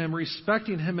 honoring Him,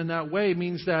 respecting Him in that way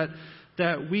means that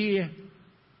we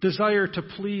desire to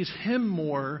please Him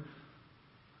more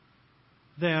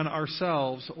than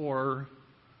ourselves or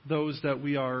those that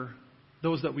we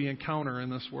encounter in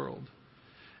this world.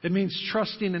 It means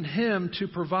trusting in Him to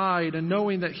provide and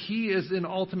knowing that He is in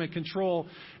ultimate control,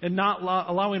 and not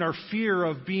allowing our fear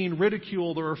of being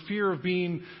ridiculed or our fear of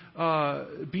being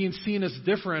seen as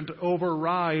different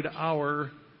override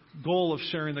our goal of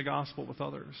sharing the gospel with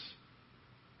others.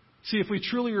 See, if we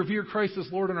truly revere Christ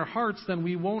as Lord in our hearts, then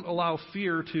we won't allow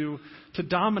fear to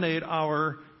dominate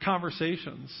our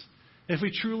conversations. If we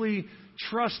truly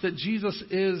trust that Jesus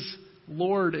is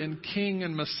Lord and King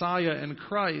and Messiah and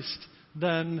Christ,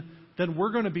 then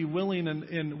we're going to be willing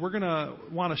and we're going to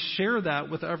want to share that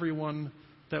with everyone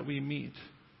that we meet.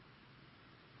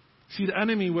 See, the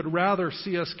enemy would rather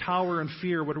see us cower in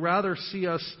fear, would rather see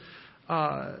us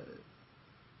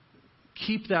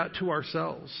keep that to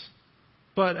ourselves.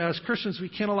 But as Christians, we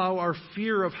can't allow our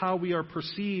fear of how we are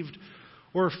perceived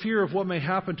or fear of what may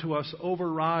happen to us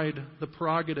override the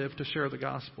prerogative to share the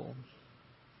gospel.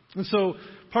 And so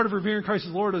part of revering Christ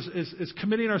as Lord is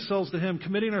committing ourselves to Him,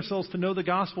 committing ourselves to know the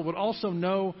gospel, but also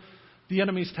know the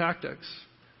enemy's tactics.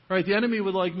 Right? The enemy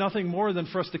would like nothing more than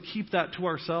for us to keep that to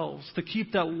ourselves, to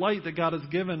keep that light that God has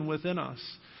given within us.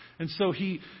 And so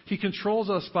he controls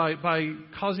us by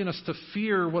causing us to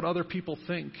fear what other people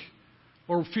think,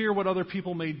 or fear what other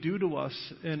people may do to us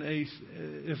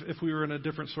if we were in a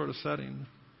different sort of setting.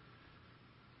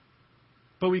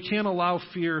 But we can't allow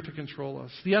fear to control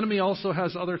us. The enemy also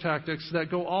has other tactics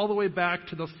that go all the way back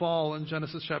to the fall in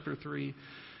Genesis chapter 3.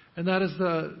 And that is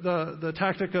the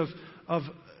tactic of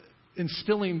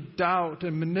instilling doubt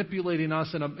and manipulating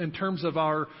us in terms of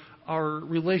our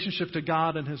relationship to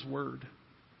God and His Word.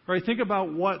 Right? Think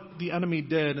about what the enemy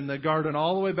did in the garden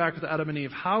all the way back with Adam and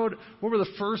Eve. What were the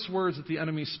first words that the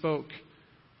enemy spoke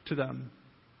to them?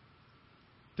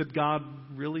 Did God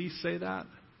really say that?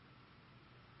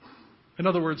 In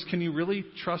other words, can you really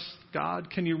trust God?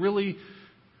 Can you really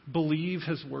believe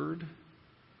His Word?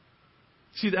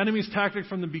 See, the enemy's tactic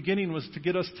from the beginning was to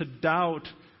get us to doubt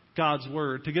God's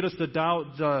Word, to get us to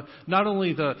doubt not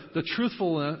only the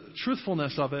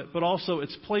truthfulness of it, but also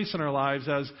its place in our lives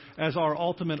as our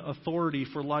ultimate authority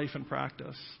for life and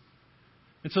practice.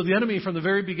 And so the enemy from the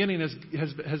very beginning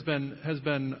has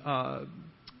been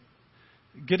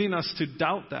getting us to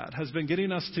doubt that, has been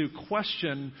getting us to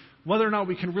question whether or not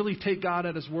we can really take God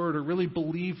at His Word or really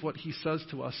believe what He says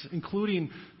to us, including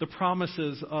the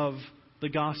promises of the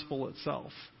gospel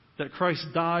itself, that Christ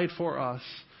died for us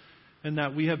and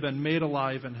that we have been made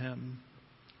alive in Him.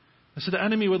 And so the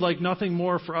enemy would like nothing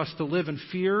more for us to live in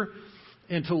fear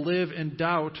and to live in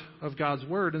doubt of God's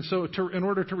word. And so in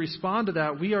order to respond to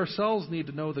that, we ourselves need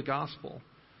to know the gospel.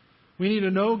 We need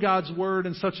to know God's word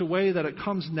in such a way that it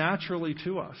comes naturally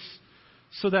to us,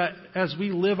 so that as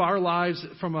we live our lives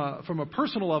from a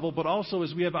personal level, but also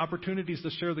as we have opportunities to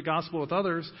share the gospel with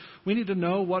others, we need to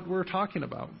know what we're talking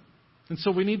about. And so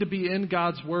we need to be in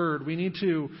God's word. We need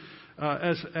to,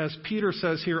 as Peter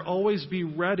says here, always be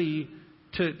ready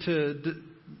to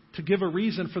give a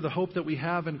reason for the hope that we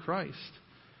have in Christ.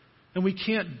 And we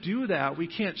can't do that. We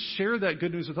can't share that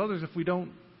good news with others if we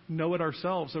don't know it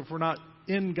ourselves, if we're not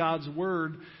in God's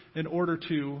word in order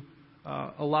to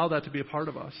allow that to be a part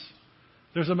of us.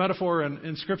 There's a metaphor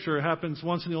in Scripture, it happens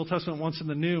once in the Old Testament, once in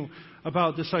the New,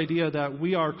 about this idea that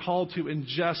we are called to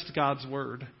ingest God's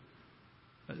word.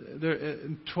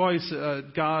 Twice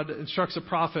God instructs a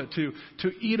prophet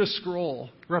to eat a scroll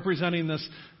representing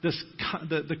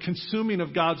the consuming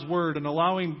of God's word and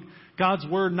allowing God's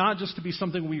word not just to be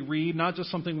something we read, not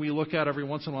just something we look at every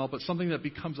once in a while, but something that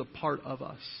becomes a part of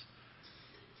us.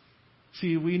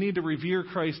 See, we need to revere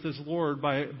Christ as Lord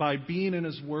by being in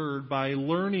His Word, by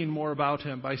learning more about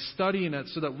Him, by studying it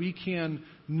so that we can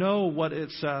know what it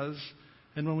says,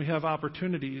 and when we have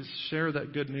opportunities, share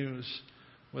that good news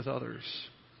with others.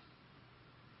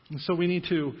 And so we need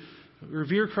to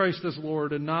revere Christ as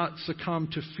Lord and not succumb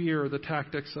to fear the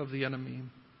tactics of the enemy.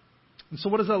 And so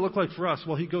what does that look like for us?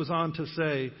 Well, he goes on to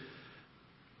say,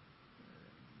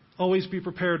 always be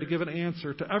prepared to give an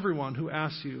answer to everyone who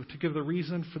asks you, to give the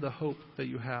reason for the hope that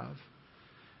you have.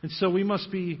 And so we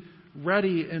must be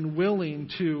ready and willing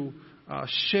to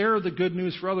share the good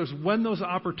news for others when those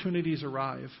opportunities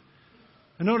arrive.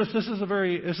 And notice this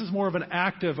is more of an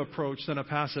active approach than a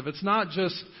passive. It's not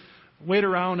just wait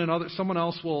around and someone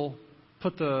else will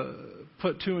put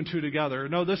two and two together.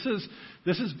 No, this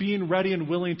is being ready and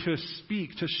willing to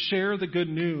speak, to share the good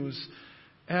news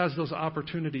as those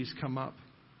opportunities come up.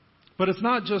 But it's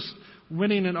not just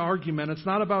winning an argument. It's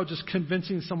not about just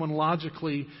convincing someone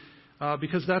logically,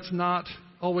 because that's not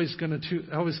always going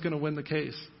to win the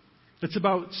case. It's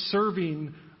about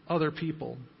serving other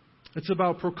people. It's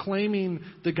about proclaiming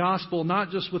the gospel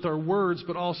not just with our words,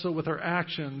 but also with our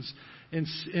actions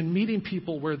and meeting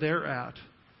people where they're at.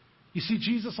 You see,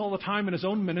 Jesus all the time in His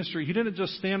own ministry, He didn't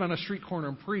just stand on a street corner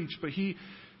and preach, but He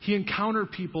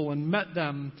encountered people and met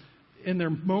them in their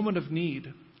moment of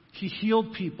need. He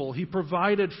healed people. He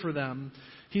provided for them.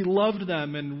 He loved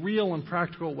them in real and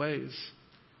practical ways.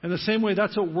 In the same way,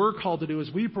 that's what we're called to do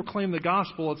as we proclaim the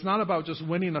gospel. It's not about just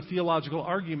winning a theological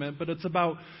argument, but it's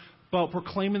about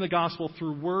proclaiming the gospel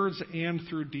through words and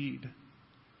through deed.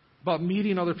 About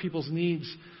meeting other people's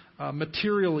needs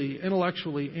materially,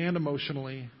 intellectually, and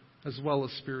emotionally, as well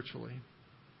as spiritually.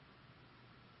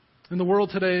 In the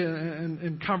world today,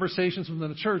 in conversations within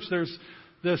the church, there's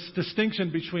this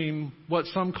distinction between what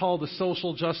some call the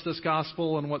social justice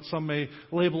gospel and what some may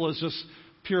label as just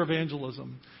pure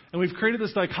evangelism. And we've created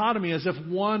this dichotomy as if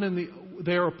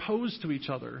they are opposed to each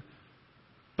other.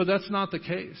 But that's not the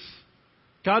case.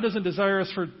 God doesn't desire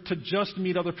us to just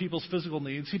meet other people's physical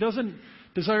needs. He doesn't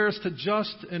desire us to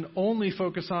just and only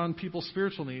focus on people's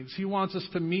spiritual needs. He wants us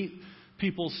to meet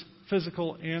people's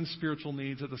physical and spiritual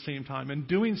needs at the same time. In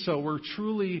doing so, we're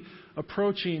truly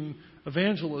approaching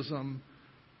evangelism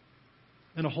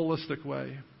in a holistic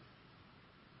way.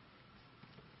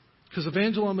 Because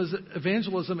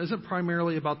evangelism isn't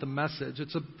primarily about the message.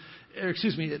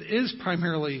 It is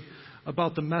primarily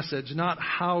about the message, not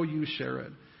how you share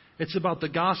it. It's about the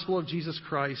gospel of Jesus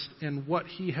Christ and what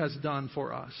He has done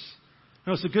for us.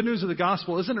 Notice the good news of the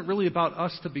gospel isn't it really about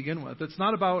us to begin with. It's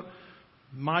not about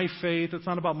my faith. It's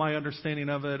not about my understanding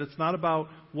of it. It's not about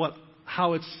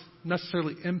how it's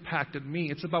necessarily impacted me.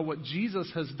 It's about what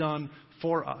Jesus has done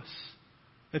for us.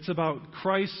 It's about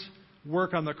Christ's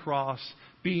work on the cross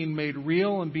being made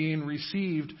real and being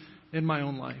received in my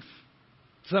own life.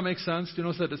 Does that make sense? Do you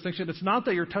notice that distinction? It's not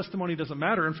that your testimony doesn't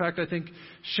matter. In fact, I think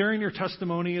sharing your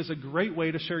testimony is a great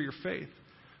way to share your faith.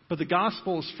 But the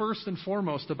gospel is first and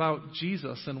foremost about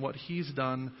Jesus and what He's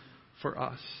done for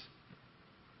us.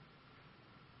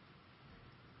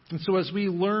 And so as we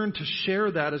learn to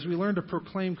share that, as we learn to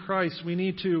proclaim Christ, we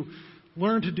need to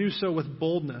learn to do so with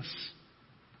boldness.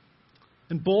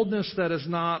 And boldness that is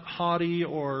not haughty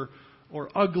or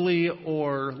ugly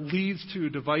or leads to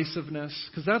divisiveness,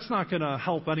 because that's not going to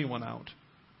help anyone out.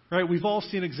 Right? We've all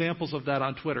seen examples of that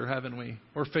on Twitter, haven't we?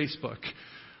 Or Facebook,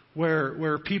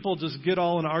 where people just get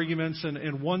all in arguments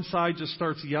and one side just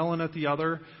starts yelling at the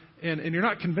other, and you're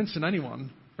not convincing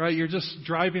anyone. Right? You're just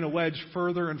driving a wedge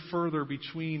further and further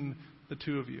between the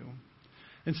two of you.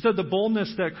 Instead, the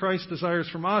boldness that Christ desires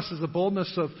from us is the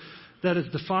boldness that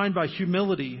is defined by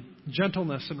humility,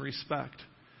 gentleness, and respect.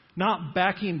 Not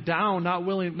backing down,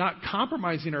 not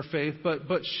compromising our faith,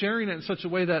 but sharing it in such a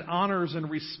way that honors and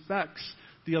respects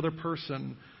the other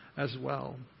person as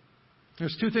well.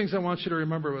 There's two things I want you to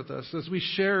remember with this. As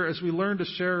we learn to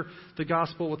share the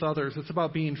gospel with others, it's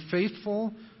about being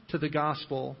faithful to the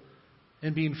gospel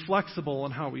and being flexible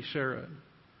in how we share it.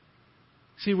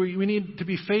 See, we need to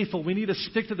be faithful. We need to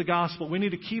stick to the gospel. We need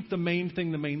to keep the main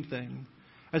thing the main thing.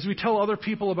 As we tell other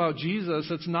people about Jesus,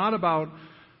 it's not about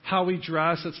how we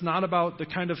dress. It's not about the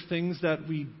kind of things that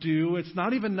we do. It's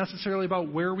not even necessarily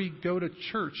about where we go to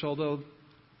church, although,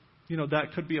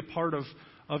 that could be a part of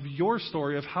your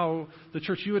story of how the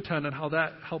church you attend and how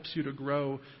that helps you to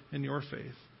grow in your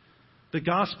faith. The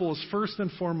gospel is first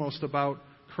and foremost about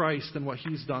Christ and what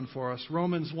He's done for us.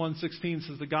 Romans 1:16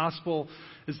 says the gospel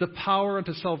is the power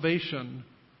unto salvation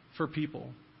for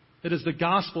people. It is the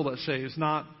gospel that saves,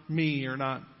 not me or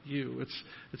not you.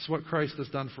 It's what Christ has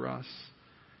done for us.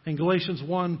 In Galatians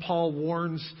 1, Paul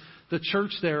warns the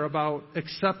church there about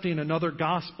accepting another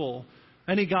gospel,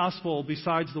 any gospel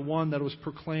besides the one that was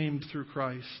proclaimed through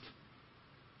Christ.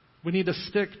 We need to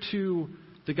stick to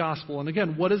the gospel. And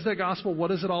again, what is that gospel?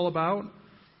 What is it all about?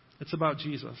 It's about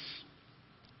Jesus.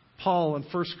 Paul in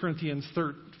 1 Corinthians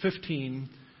 15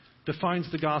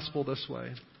 defines the gospel this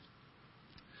way.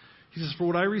 He says, "For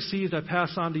what I received I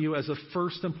pass on to you as of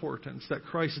first importance, that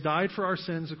Christ died for our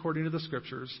sins according to the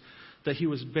Scriptures, that He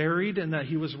was buried, and that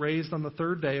He was raised on the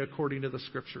third day according to the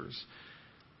Scriptures."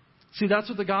 See, that's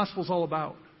what the gospel is all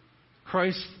about.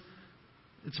 Christ,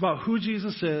 it's about who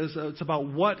Jesus is, it's about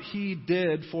what He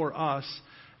did for us,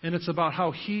 and it's about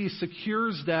how He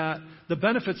secures the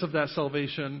benefits of that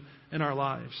salvation in our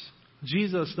lives.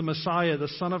 Jesus, the Messiah, the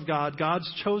Son of God, God's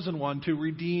chosen one to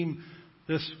redeem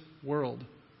this world.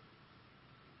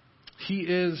 He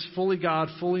is fully God,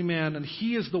 fully man, and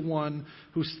He is the one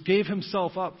who gave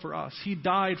Himself up for us. He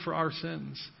died for our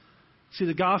sins. See,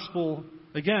 the gospel,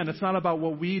 again, it's not about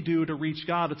what we do to reach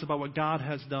God. It's about what God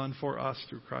has done for us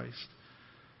through Christ.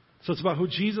 So it's about who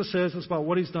Jesus is. It's about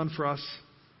what He's done for us.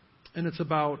 And it's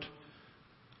about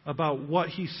what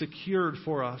He secured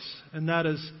for us. And that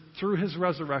is, through His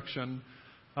resurrection,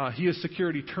 He has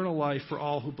secured eternal life for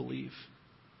all who believe.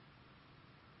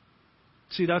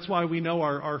 See, that's why we know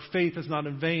our faith is not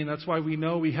in vain. That's why we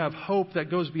know we have hope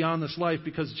that goes beyond this life,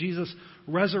 because Jesus'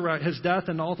 His death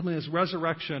and ultimately His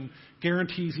resurrection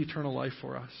guarantees eternal life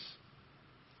for us.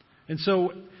 And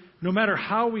so, no matter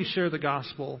how we share the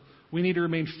gospel, we need to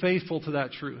remain faithful to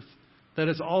that truth. That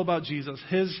it's all about Jesus,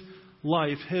 His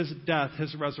life, His death,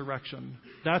 His resurrection.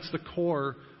 That's the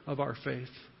core of our faith.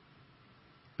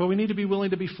 But we need to be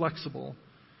willing to be flexible.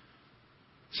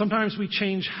 Sometimes we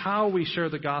change how we share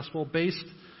the gospel based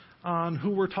on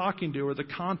who we're talking to or the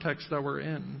context that we're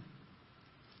in.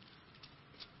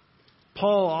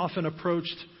 Paul often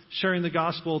approached sharing the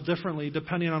gospel differently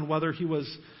depending on whether he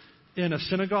was in a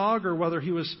synagogue or whether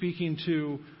he was speaking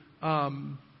to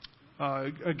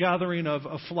a gathering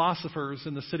of philosophers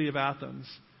in the city of Athens.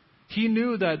 He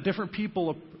knew that different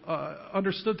people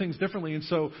understood things differently, and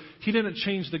so he didn't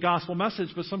change the gospel message,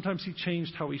 but sometimes he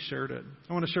changed how he shared it.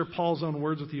 I want to share Paul's own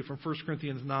words with you from 1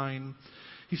 Corinthians 9.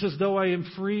 He says, "Though I am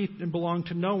free and belong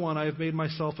to no one, I have made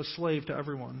myself a slave to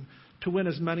everyone, to win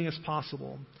as many as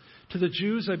possible. To the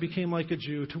Jews I became like a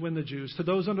Jew, to win the Jews. To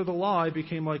those under the law I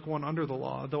became like one under the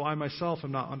law, though I myself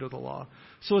am not under the law,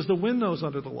 so as to win those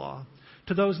under the law.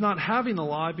 To those not having the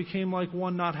law I became like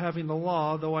one not having the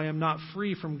law, though I am not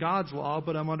free from God's law,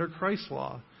 but am under Christ's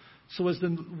law, so as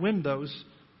to win those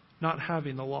not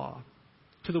having the law.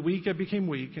 To the weak I became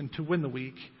weak, and to win the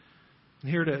weak."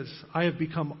 And here it is. "I have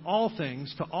become all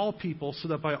things to all people, so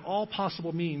that by all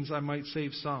possible means I might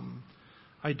save some.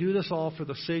 I do this all for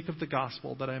the sake of the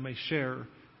gospel, that I may share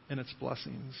in its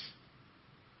blessings."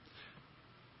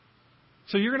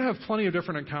 So you're going to have plenty of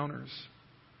different encounters.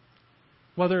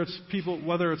 Whether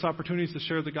it's opportunities to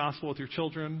share the gospel with your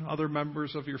children, other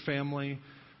members of your family,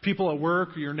 people at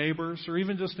work, or your neighbors, or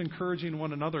even just encouraging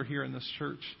one another here in this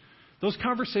church. Those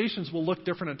conversations will look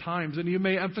different at times, and you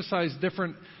may emphasize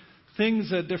different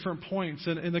things at different points,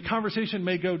 and the conversation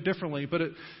may go differently,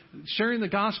 but sharing the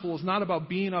gospel is not about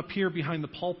being up here behind the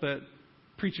pulpit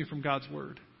preaching from God's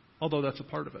Word, although that's a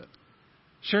part of it.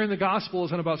 Sharing the gospel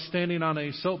isn't about standing on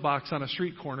a soapbox on a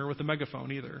street corner with a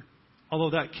megaphone either,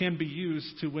 although that can be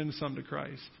used to win some to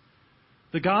Christ.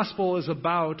 The gospel is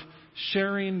about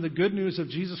sharing the good news of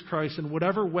Jesus Christ in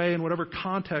whatever way, in whatever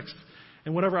context,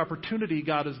 and whatever opportunity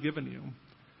God has given you.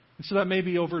 And so that may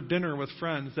be over dinner with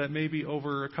friends. That may be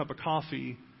over a cup of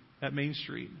coffee at Main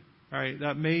Street. All right,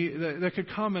 that could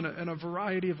come in a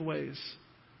variety of ways.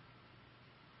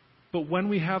 But when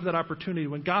we have that opportunity,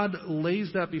 when God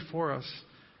lays that before us,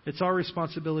 it's our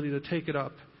responsibility to take it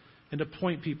up and to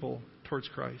point people towards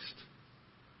Christ.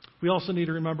 We also need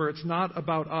to remember it's not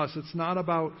about us. It's not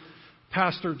about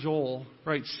Pastor Joel,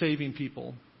 right, saving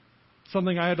people.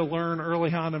 Something I had to learn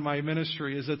early on in my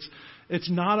ministry is it's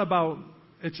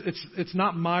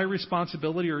not my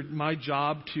responsibility or my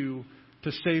job to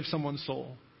save someone's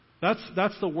soul.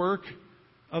 That's the work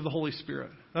of the Holy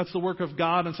Spirit. That's the work of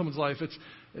God in someone's life.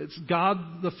 It's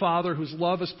God the Father whose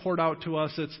love is poured out to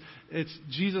us. It's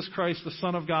Jesus Christ, the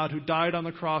Son of God, who died on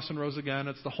the cross and rose again.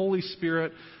 It's the Holy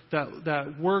Spirit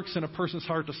that works in a person's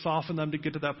heart to soften them to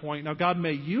get to that point. Now, God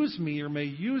may use me or may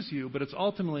use you, but it's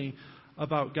ultimately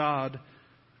about God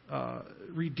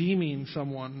redeeming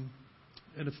someone,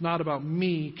 and it's not about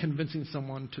me convincing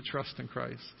someone to trust in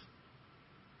Christ.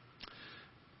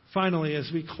 Finally, as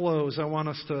we close, I want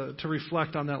us to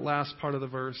reflect on that last part of the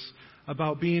verse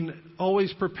about being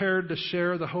always prepared to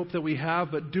share the hope that we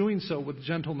have, but doing so with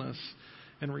gentleness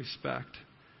and respect.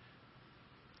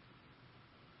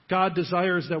 God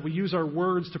desires that we use our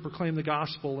words to proclaim the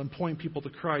gospel and point people to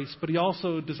Christ, but He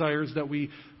also desires that we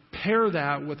pair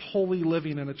that with holy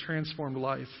living and a transformed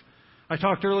life. I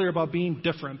talked earlier about being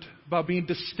different, about being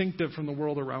distinctive from the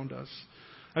world around us.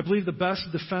 I believe the best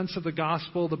defense of the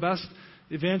gospel, the best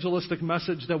evangelistic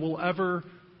message that we'll ever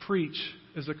preach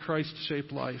is a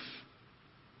Christ-shaped life.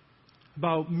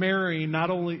 About marrying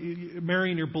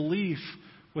your belief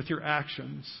with your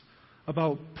actions.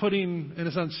 About putting, in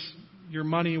a sense, your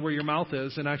money where your mouth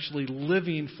is and actually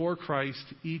living for Christ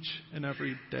each and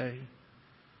every day.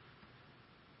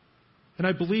 And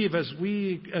I believe as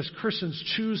we, as Christians,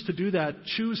 choose to do that,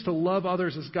 choose to love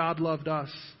others as God loved us,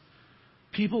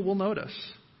 people will notice.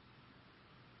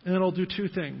 And it'll do two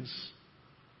things.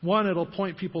 One, it'll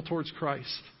point people towards Christ.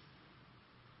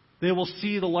 They will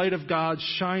see the light of God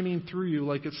shining through you,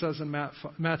 like it says in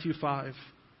Matthew 5.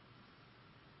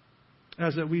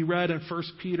 As we read in 1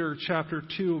 Peter chapter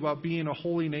 2 about being a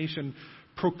holy nation,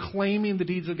 proclaiming the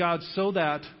deeds of God so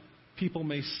that people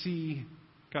may see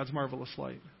God's marvelous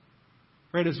light.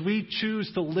 Right? As we choose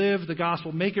to live the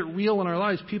gospel, make it real in our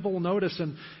lives, people will notice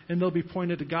and they'll be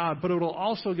pointed to God. But it will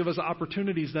also give us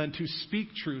opportunities then to speak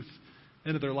truth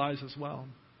into their lives as well.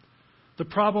 The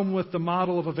problem with the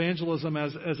model of evangelism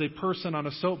as a person on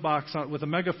a soapbox with a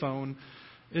megaphone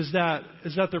is that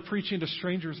they're preaching to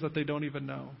strangers that they don't even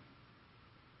know.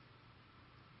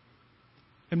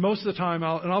 And most of the time,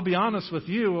 I'll be honest with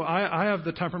you, I have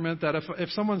the temperament that if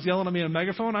someone's yelling at me in a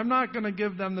megaphone, I'm not going to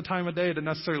give them the time of day to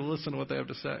necessarily listen to what they have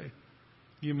to say.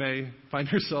 You may find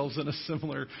yourselves in a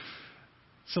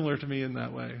similar to me in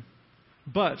that way.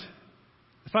 But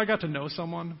if I got to know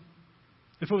someone,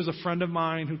 if it was a friend of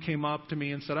mine who came up to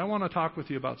me and said, I want to talk with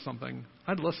you about something,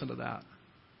 I'd listen to that.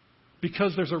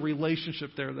 Because there's a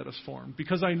relationship there that is formed.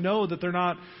 Because I know that they're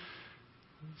not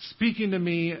speaking to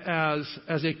me as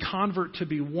a convert to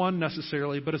be won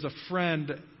necessarily, but as a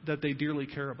friend that they dearly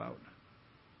care about.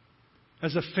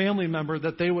 As a family member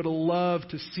that they would love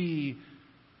to see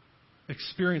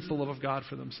experience the love of God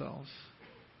for themselves.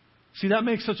 See, that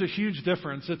makes such a huge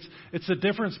difference. It's a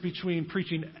difference between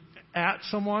preaching at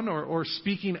someone or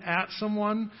speaking at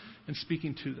someone and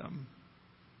speaking to them.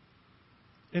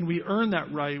 And we earn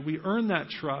that right. We earn that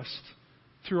trust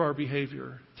through our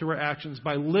behavior, through our actions,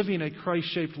 by living a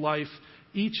Christ-shaped life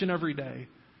each and every day,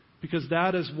 because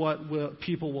that is what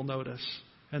people will notice,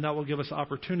 and that will give us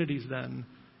opportunities then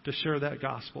to share that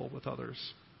gospel with others.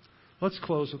 Let's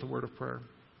close with a word of prayer.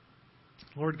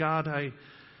 Lord God, I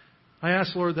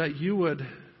ask, Lord, that you would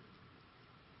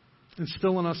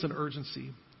instill in us an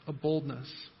urgency, a boldness,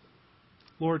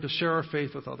 Lord, to share our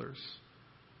faith with others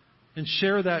and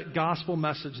share that gospel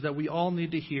message that we all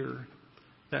need to hear,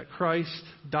 that Christ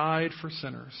died for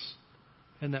sinners,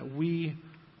 and that we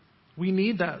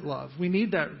need that love, we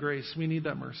need that grace, we need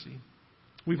that mercy.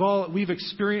 We've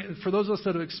experienced, for those of us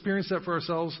that have experienced that for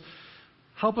ourselves,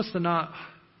 help us to not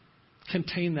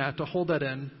contain that, to hold that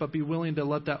in, but be willing to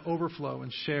let that overflow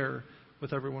and share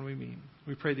with everyone we meet.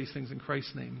 We pray these things in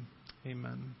Christ's name.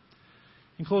 Amen.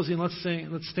 In closing, let's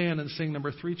stand and sing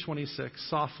number 326,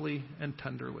 Softly and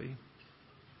Tenderly.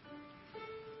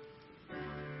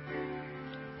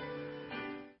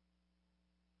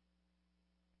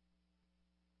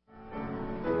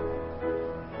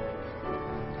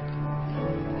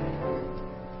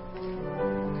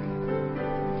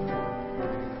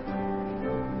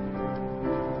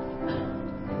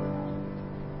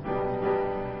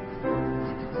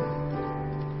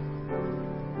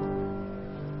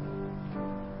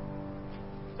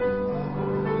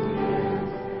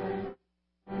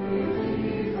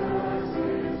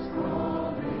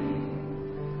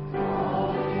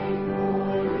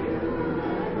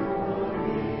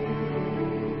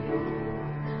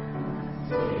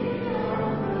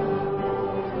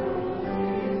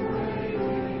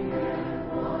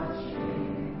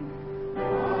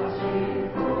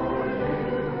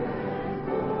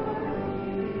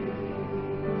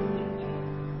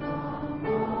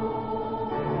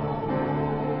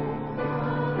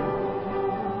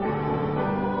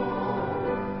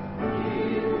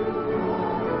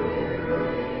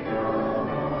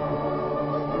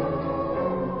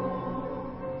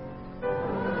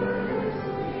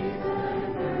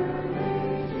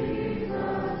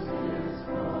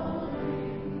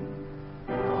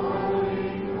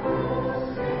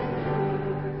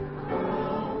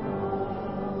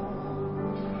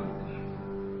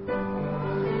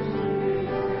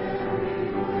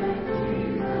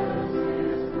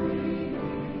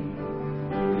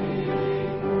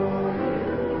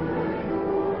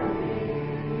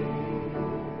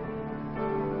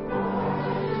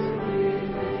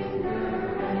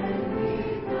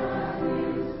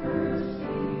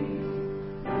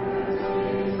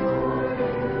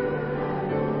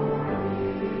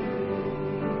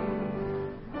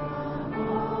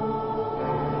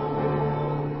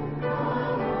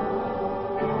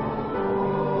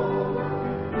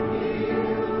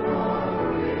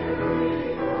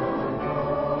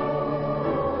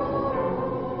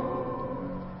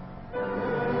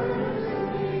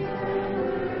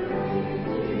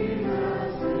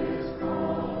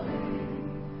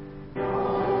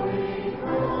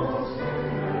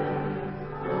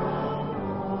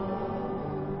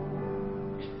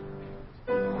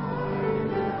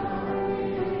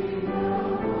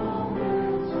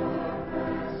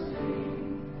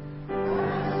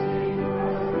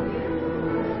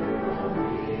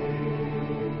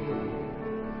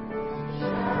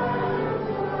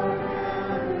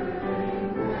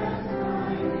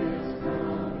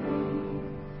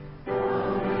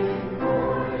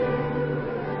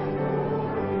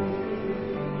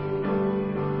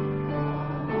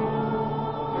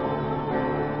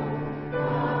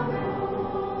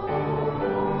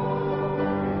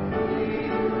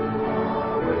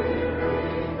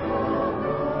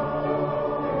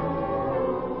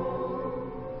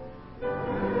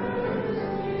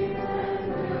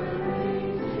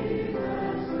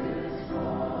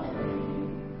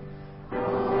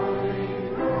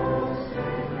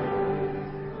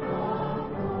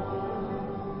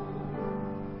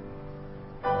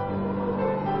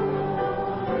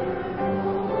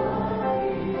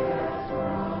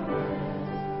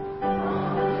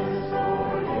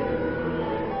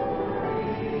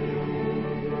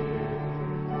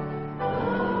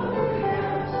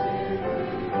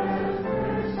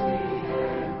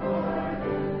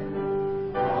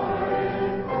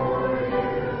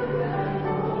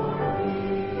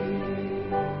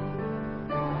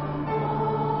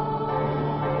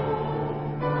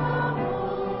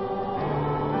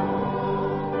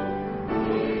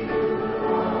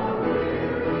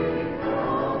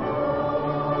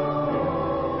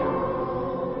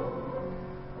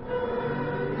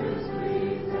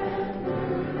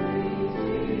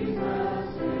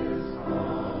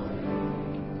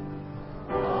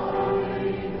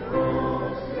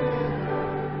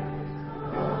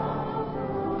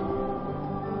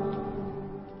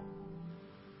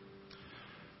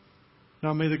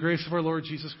 Now may the grace of our Lord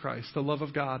Jesus Christ, the love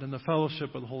of God, and the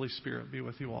fellowship of the Holy Spirit be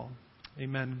with you all.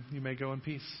 Amen. You may go in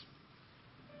peace.